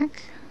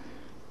back.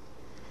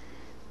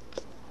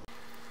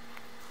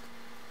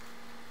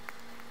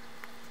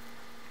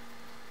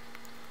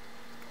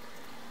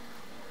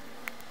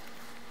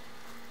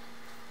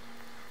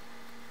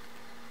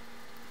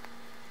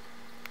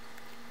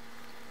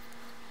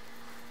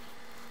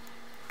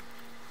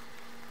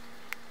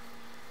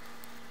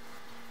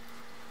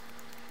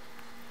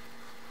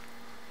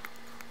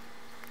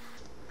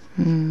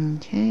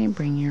 Okay,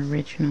 bring your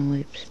original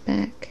loops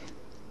back.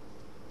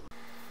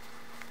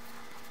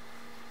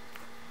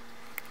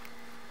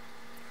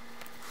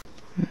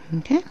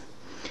 Okay,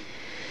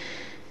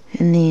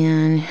 and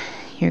then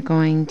you're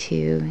going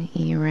to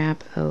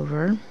E-wrap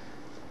over,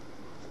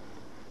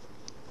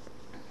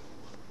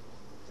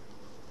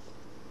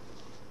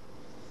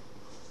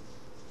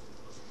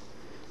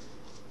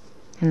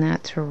 and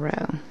that's a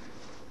row.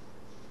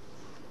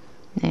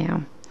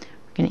 Now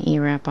we're going to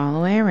E-wrap all the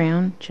way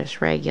around, just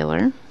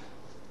regular,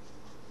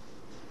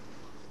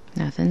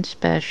 nothing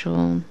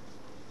special.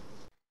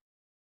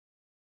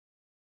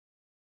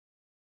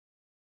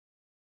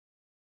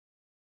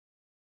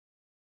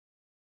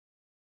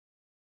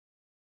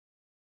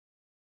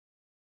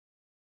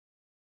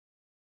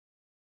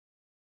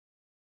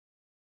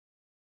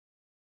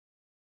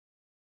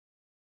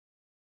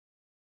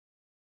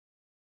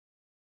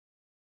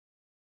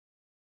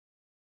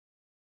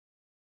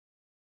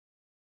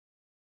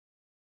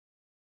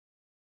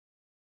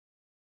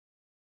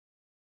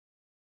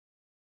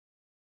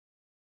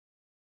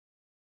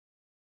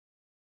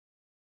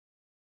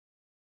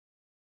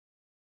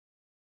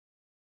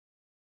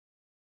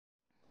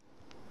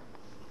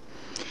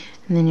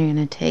 And then you're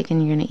going to take and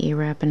you're going to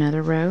E-wrap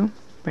another row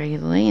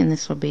regularly, and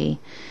this will be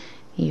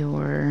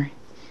your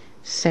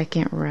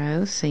second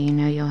row, so you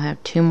know you'll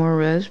have 2 more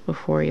rows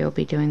before you'll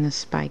be doing the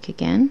spike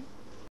again.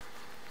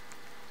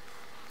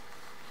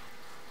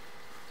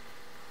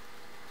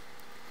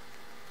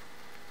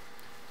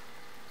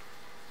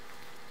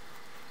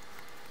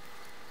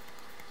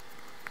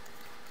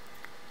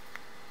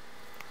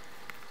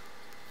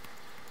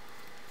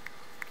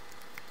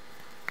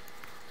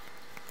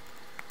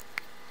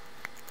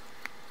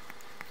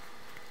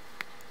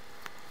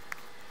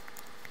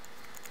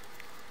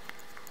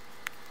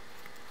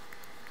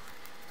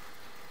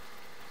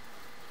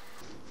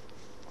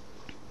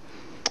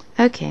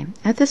 Okay,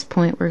 at this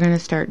point we're going to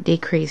start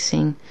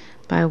decreasing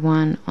by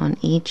 1 on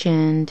each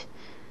end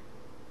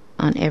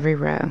on every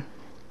row.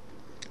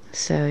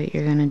 So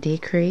you're going to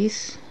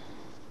decrease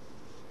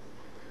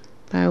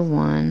by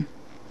 1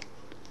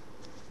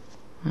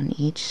 on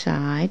each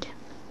side.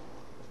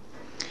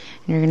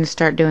 And you're going to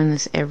start doing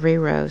this every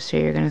row, so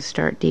you're going to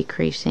start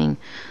decreasing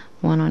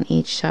 1 on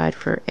each side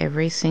for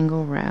every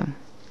single row.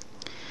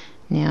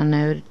 Now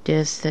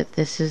notice that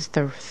this is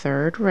the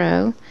 3rd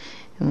row,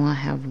 and we'll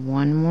have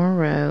 1 more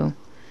row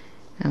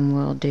and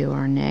we'll do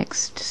our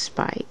next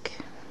spike.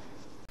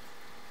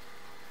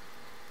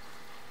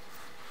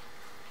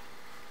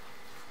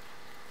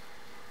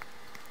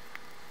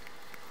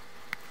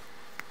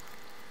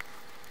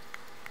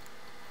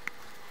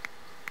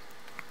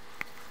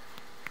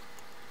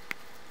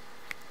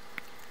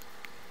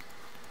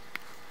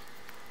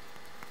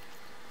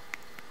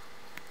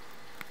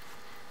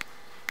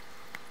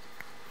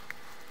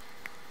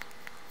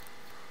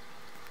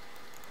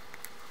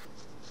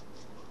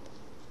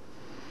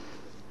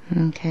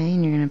 Okay,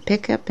 and you're going to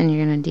pick up and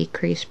you're going to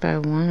decrease by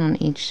 1 on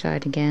each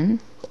side again.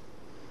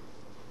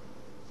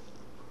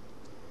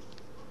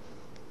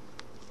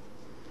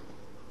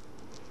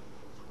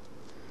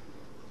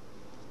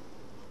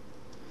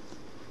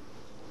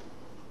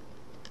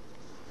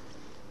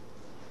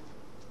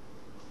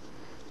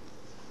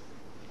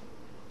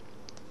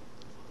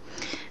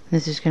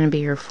 This is going to be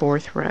your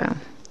 4th row.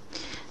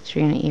 So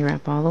you're going to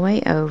E-wrap all the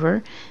way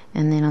over,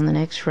 and then on the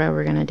next row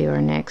we're going to do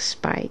our next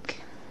spike.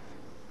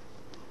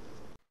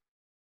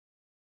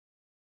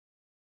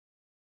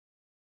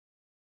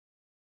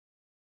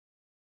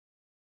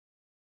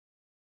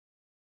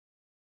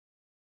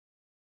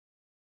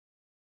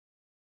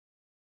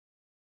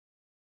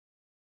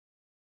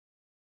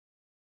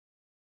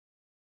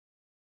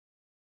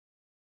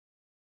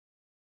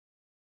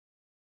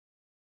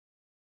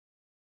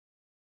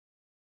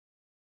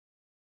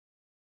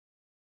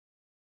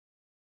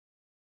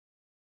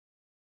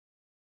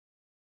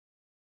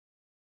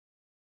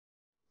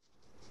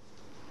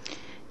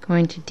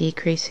 Going to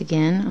decrease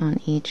again on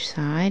each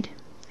side.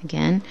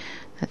 Again,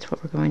 that's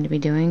what we're going to be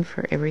doing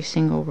for every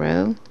single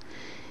row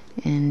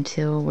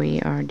until we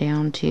are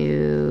down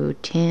to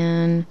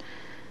 10,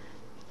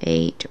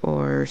 8,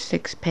 or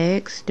 6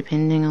 pegs,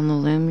 depending on the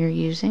loom you're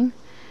using.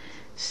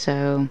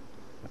 So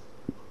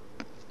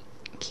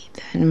keep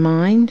that in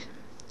mind.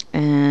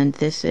 And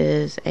this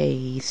is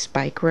a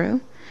spike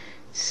row,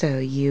 so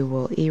you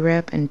will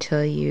E-wrap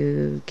until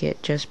you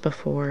get just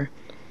before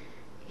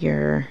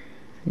your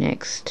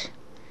next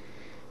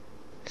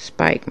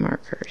spike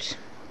markers.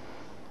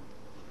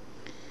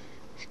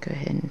 Let's go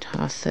ahead and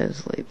toss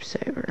those loops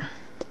over.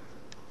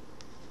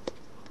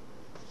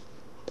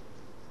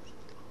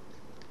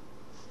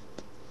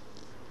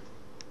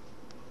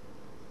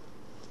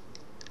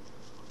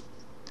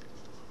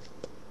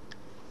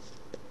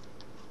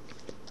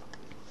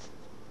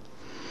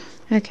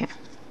 Okay,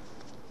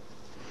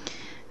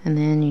 and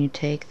then you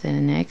take the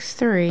next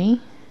 3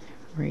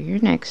 where your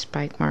next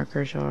spike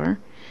markers are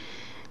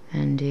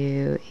and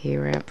do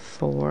E-wrap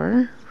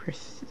 4 for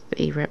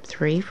E-wrap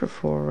 3 for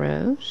 4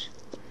 rows,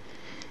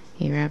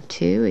 E-wrap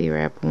 2,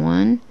 E-wrap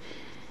 1,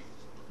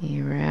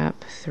 You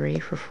wrap 3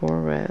 for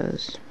 4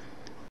 rows.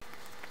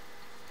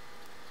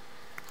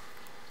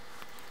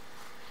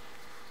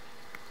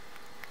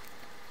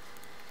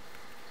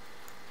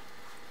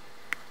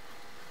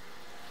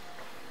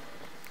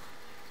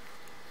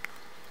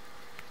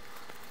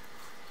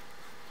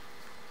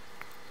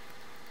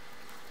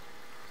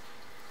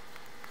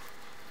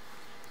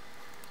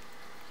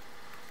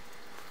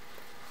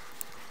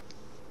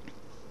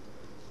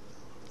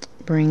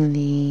 Bring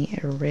the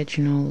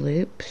original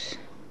loops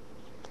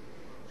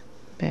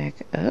back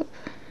up.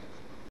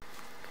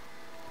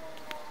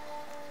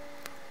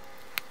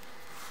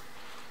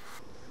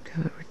 Go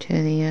over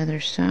to the other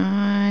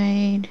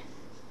side.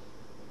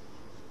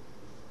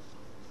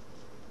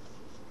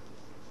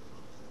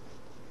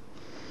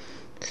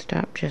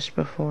 Stop just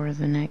before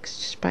the next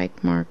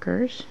spike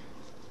markers.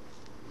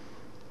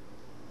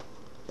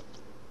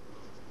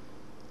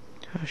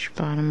 Toss your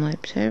bottom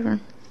loops over.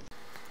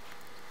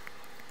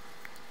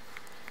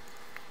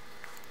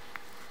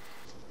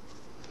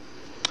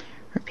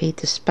 Repeat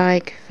the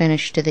spike,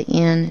 finish to the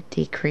end,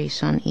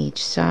 decrease on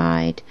each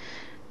side.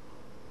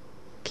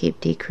 Keep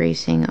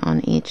decreasing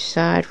on each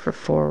side for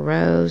 4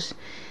 rows,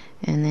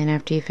 and then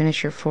after you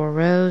finish your 4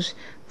 rows,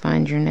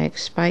 find your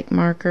next spike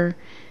marker,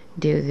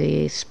 do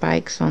the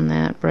spikes on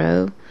that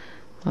row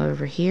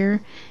over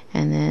here,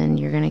 and then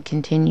you're going to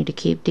continue to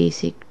keep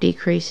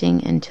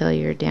decreasing until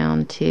you're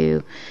down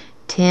to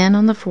 10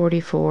 on the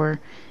 44,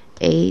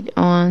 8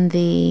 on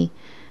the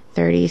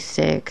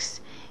 36,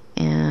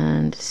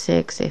 and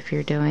 6 if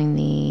you're doing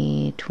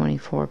the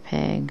 24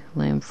 peg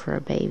loom for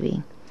a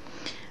baby.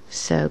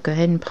 So go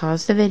ahead and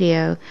pause the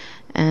video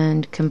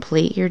and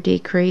complete your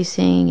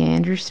decreasing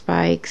and your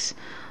spikes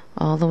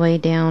all the way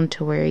down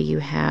to where you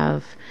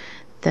have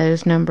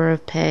those number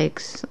of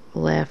pegs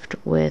left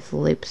with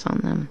loops on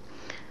them.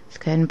 So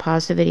go ahead and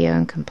pause the video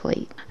and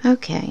complete.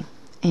 Okay,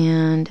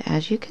 and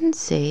as you can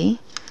see,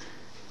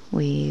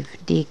 we've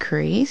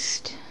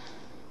decreased,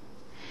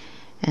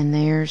 and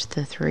there's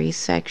the 3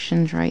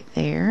 sections right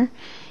there,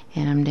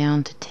 and I'm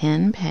down to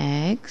 10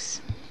 pegs.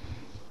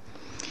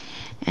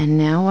 And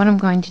now what I'm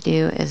going to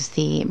do is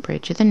the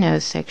bridge of the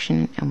nose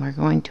section, and we're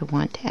going to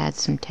want to add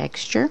some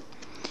texture.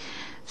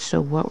 So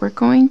what we're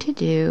going to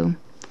do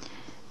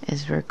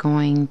is we're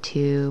going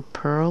to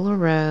purl a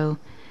row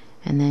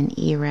and then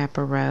E-wrap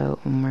a row,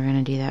 and we're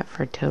going to do that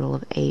for a total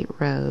of 8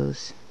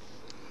 rows.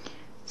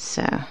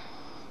 So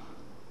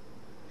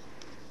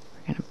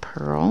we're going to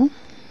purl.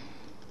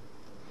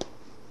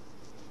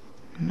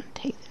 I'm going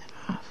to take that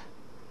off.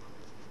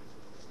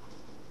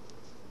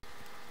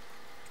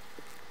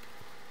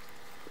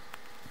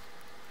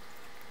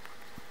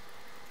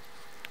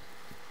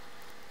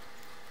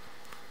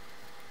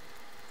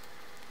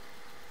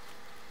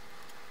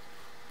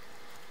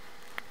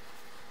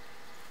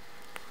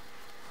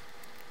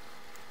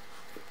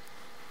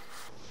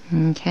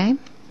 Okay,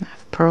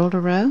 I've purled a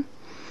row.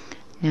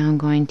 Now I'm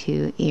going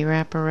to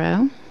E-wrap a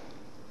row.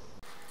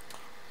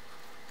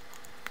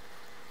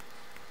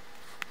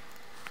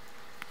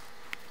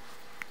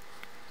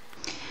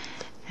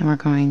 And we're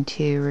going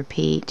to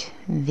repeat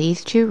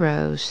these 2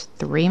 rows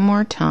 3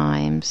 more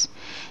times,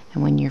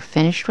 and when you're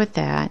finished with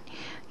that,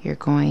 you're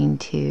going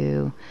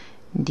to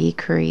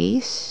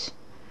decrease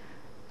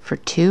for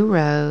 2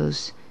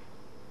 rows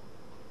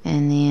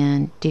and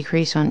then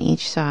decrease on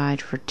each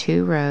side for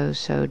 2 rows.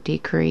 So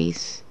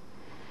decrease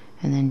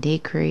and then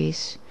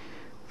decrease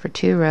for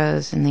 2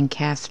 rows, and then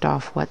cast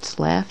off what's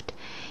left,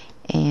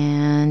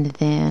 and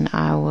then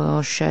I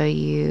will show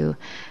you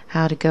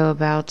how to go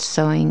about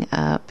sewing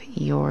up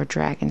your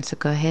dragon. So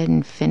go ahead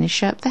and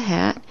finish up the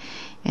hat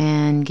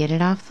and get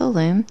it off the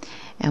loom,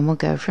 and we'll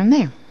go from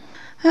there.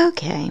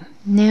 Okay,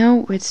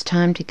 now it's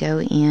time to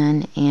go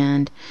in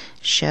and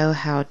show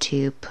how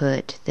to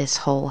put this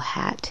whole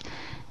hat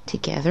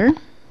together.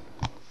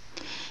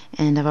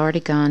 And I've already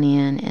gone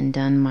in and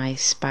done my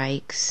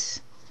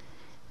spikes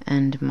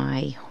and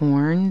my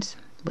horns,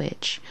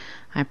 which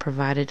I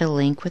provided a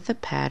link with the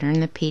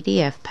pattern, the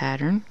PDF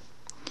pattern,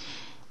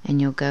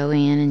 and you'll go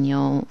in and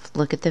you'll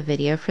look at the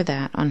video for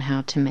that on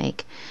how to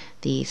make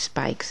the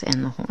spikes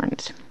and the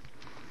horns.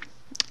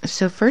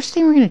 So first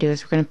thing we're going to do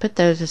is we're going to put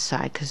those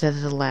aside because those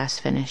are the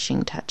last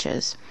finishing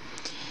touches,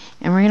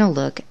 and we're going to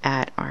look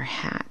at our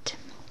hat.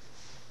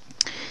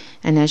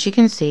 And as you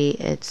can see,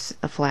 it's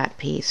a flat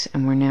piece,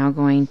 and we're now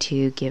going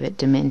to give it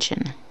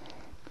dimension.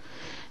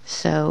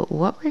 So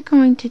what we're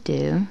going to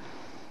do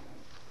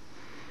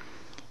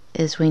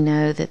is, we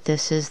know that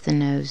this is the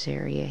nose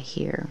area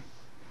here.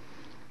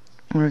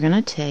 We're going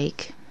to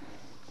take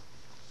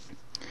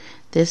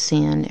this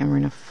end and we're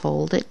going to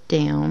fold it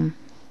down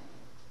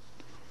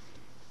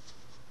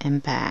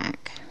and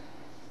back,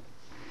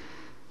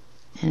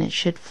 and it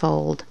should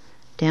fold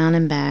down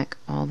and back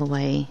all the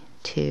way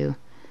to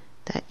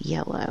that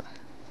yellow.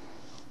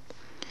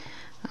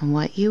 And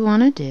what you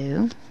want to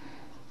do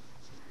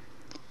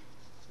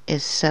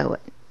is sew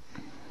it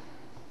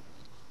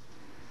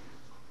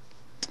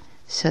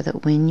so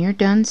that when you're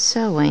done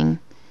sewing,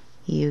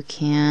 you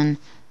can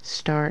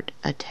start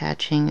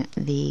attaching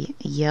the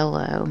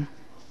yellow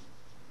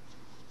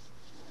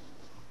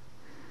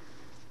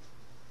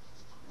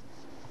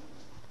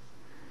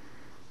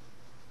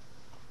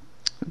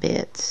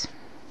bits,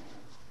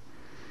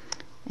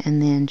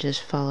 and then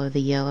just follow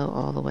the yellow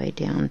all the way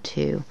down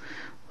to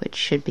which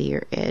should be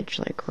your edge,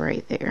 like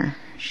right there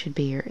should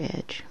be your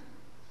edge.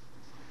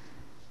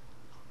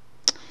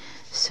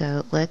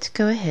 So let's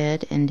go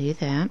ahead and do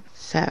that.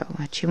 So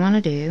what you want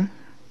to do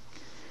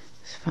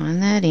is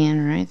find that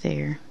end right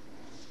there,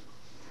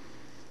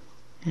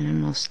 and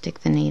I'm going to stick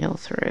the needle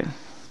through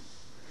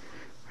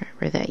right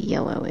where that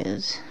yellow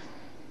is,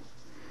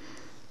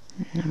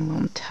 and I'm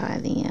going to tie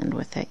the end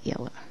with that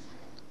yellow.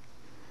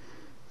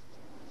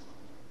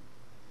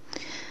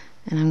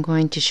 And I'm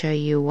going to show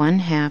you one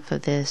half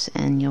of this,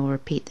 and you'll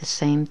repeat the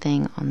same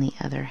thing on the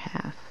other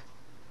half.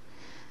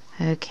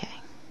 Okay,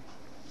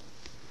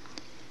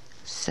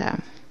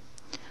 so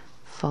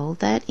fold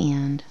that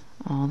end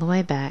all the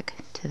way back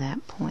to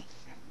that point.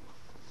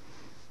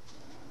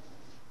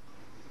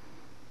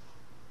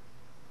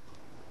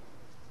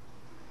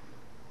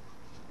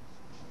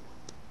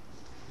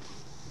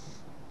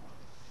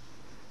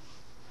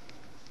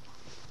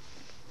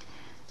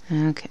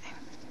 Okay.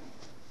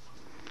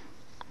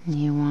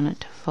 You want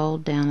it to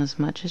fold down as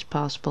much as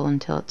possible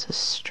until it's a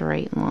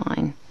straight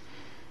line,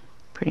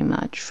 pretty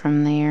much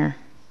from there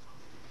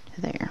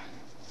to there.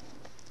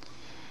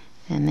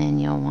 And then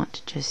you'll want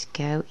to just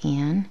go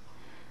in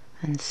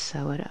and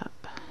sew it up.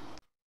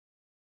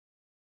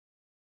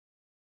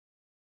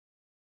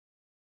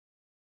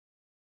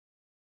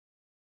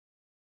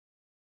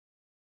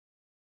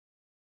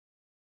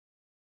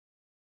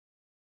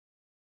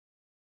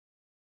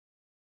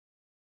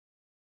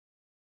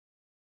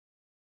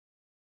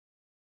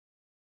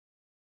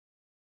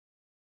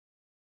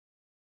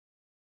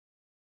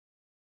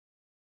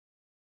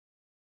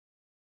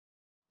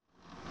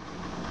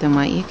 Then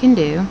what you can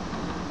do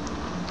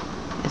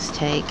is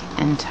take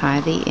and tie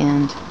the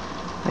end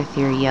with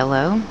your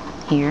yellow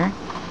here.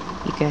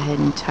 You go ahead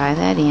and tie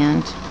that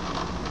end,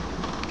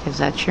 because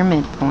that's your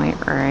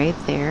midpoint right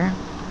there.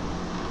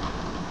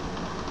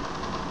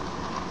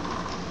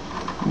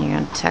 And you're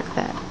going to tuck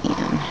that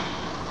in.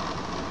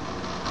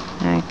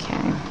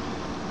 Okay.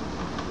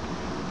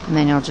 And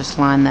then you'll just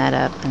line that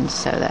up and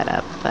sew that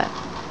up. But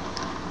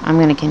I'm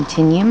going to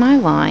continue my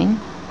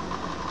line,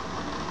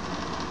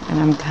 and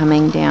I'm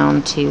coming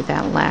down to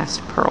that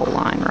last purl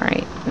line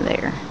right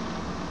there.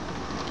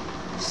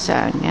 So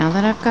now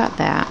that I've got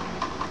that,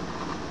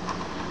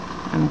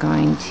 I'm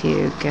going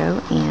to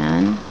go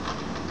in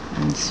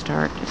and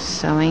start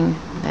sewing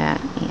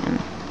that in.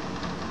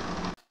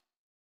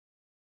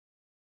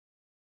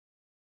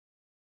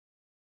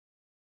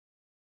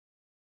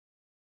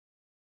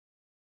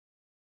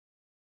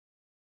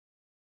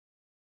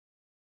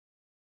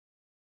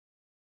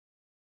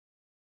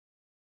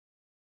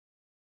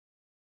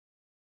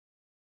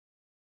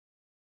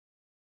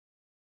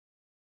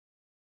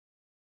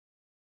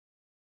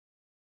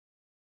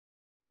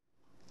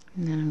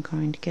 And then I'm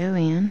going to go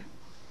in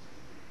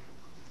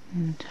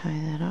and tie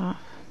that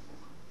off.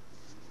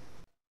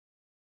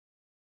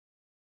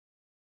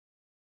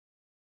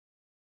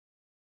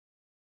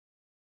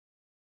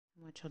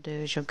 What you'll do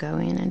is you'll go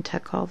in and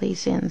tuck all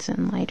these ends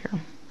in later.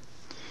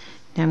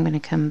 Now I'm going to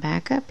come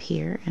back up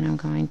here, and I'm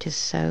going to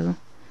sew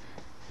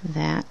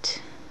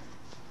that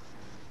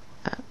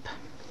up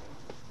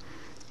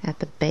at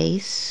the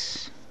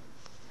base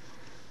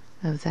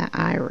of that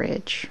eye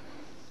ridge.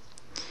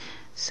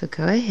 So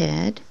go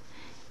ahead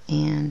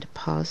and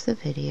pause the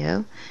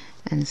video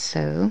and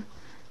sew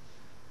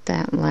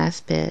that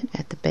last bit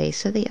at the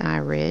base of the eye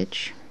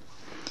ridge,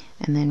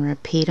 and then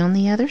repeat on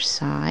the other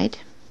side,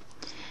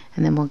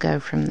 and then we'll go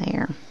from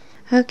there.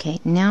 Okay,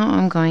 now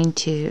I'm going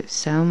to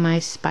sew my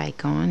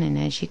spike on, and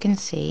as you can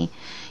see,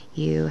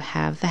 you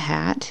have the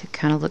hat. It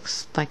kind of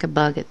looks like a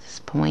bug at this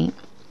point.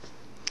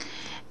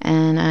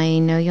 And I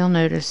know you'll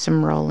notice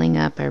some rolling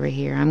up over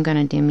here. I'm going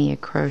to do me a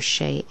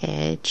crochet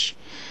edge,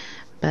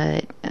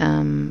 but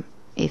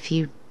if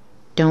you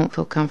don't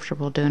feel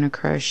comfortable doing a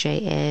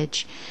crochet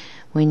edge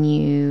when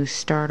you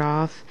start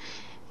off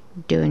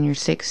doing your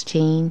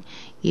 16,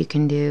 you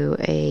can do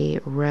a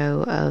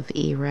row of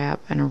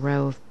E-wrap and a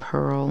row of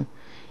purl,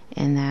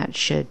 and that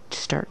should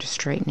start to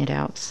straighten it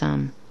out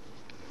some.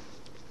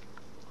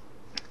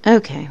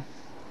 Okay,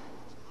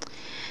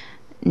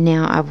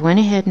 now I've went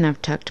ahead and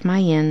I've tucked my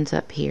ends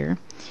up here,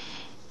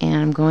 and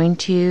I'm going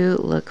to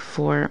look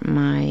for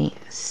my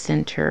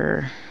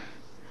center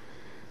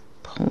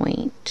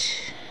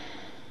point,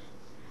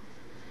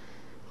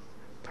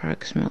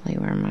 approximately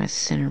where my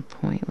center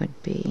point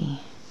would be.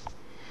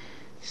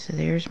 So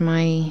there's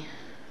my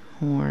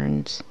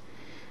horns,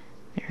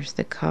 there's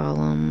the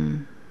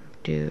column,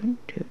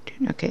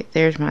 okay,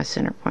 there's my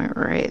center point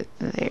right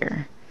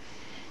there.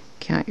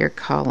 Count your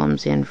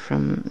columns in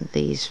from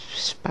these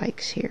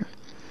spikes here.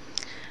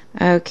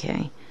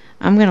 Okay,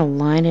 I'm going to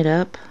line it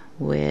up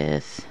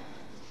with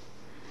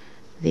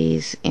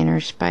these inner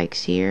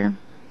spikes here,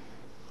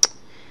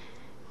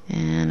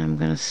 and I'm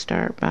going to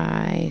start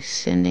by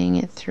sending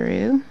it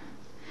through,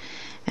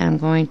 and I'm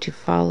going to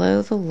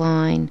follow the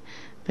line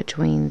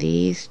between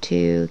these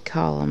two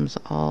columns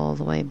all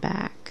the way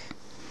back.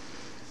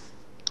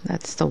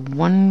 That's the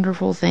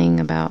wonderful thing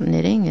about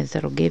knitting, is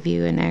it'll give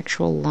you an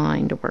actual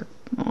line to work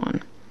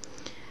on.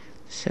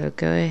 So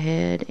go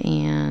ahead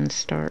and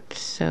start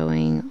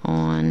sewing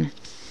on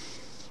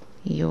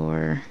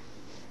your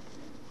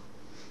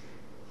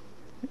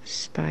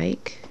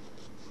spike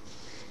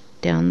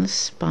down the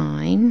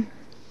spine.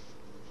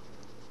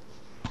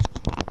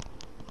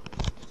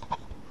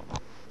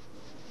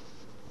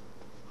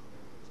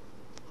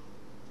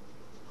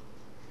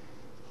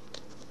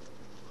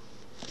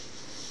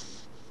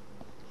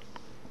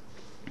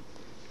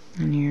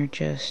 And you're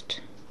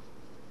just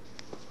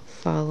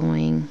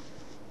following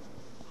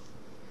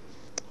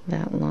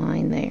that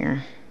line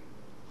there.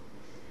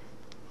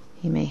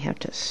 You may have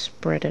to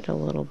spread it a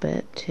little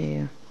bit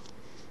to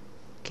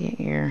get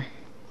your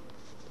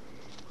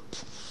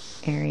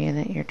area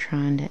that you're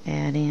trying to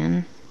add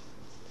in.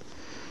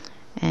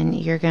 And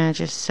you're going to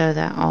just sew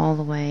that all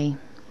the way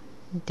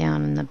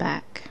down in the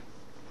back.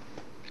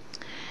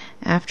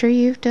 After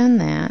you've done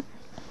that,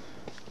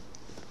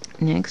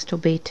 next will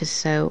be to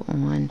sew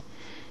on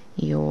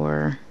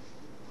your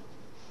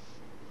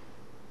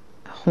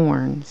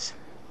horns.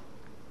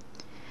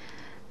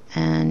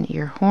 And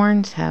your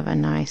horns have a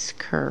nice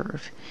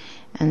curve,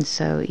 and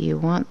so you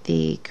want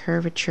the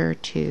curvature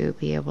to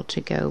be able to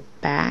go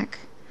back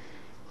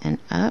and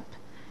up,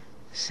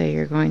 so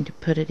you're going to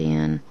put it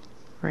in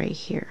right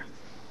here.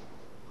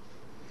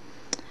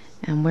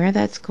 And where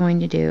that's going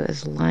to do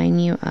is line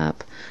you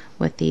up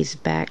with these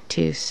back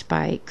two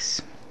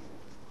spikes.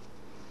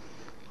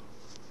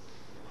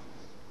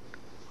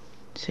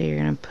 So you're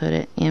going to put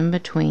it in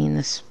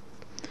between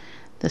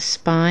the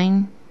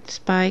spine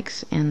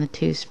spikes and the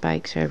two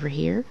spikes over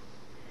here,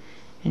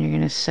 and you're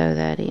going to sew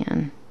that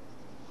in,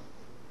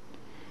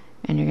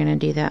 and you're going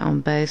to do that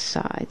on both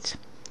sides.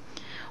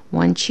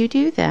 Once you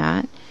do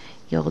that,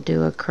 you'll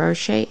do a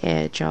crochet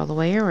edge all the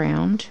way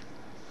around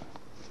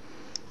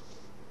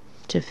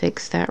to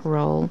fix that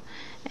roll,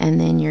 and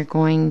then you're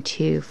going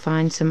to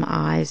find some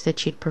eyes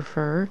that you'd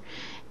prefer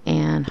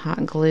and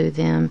hot glue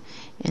them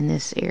in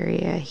this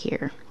area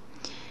here.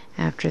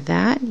 After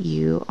that,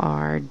 you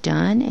are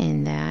done,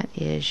 and that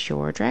is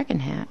your dragon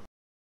hat.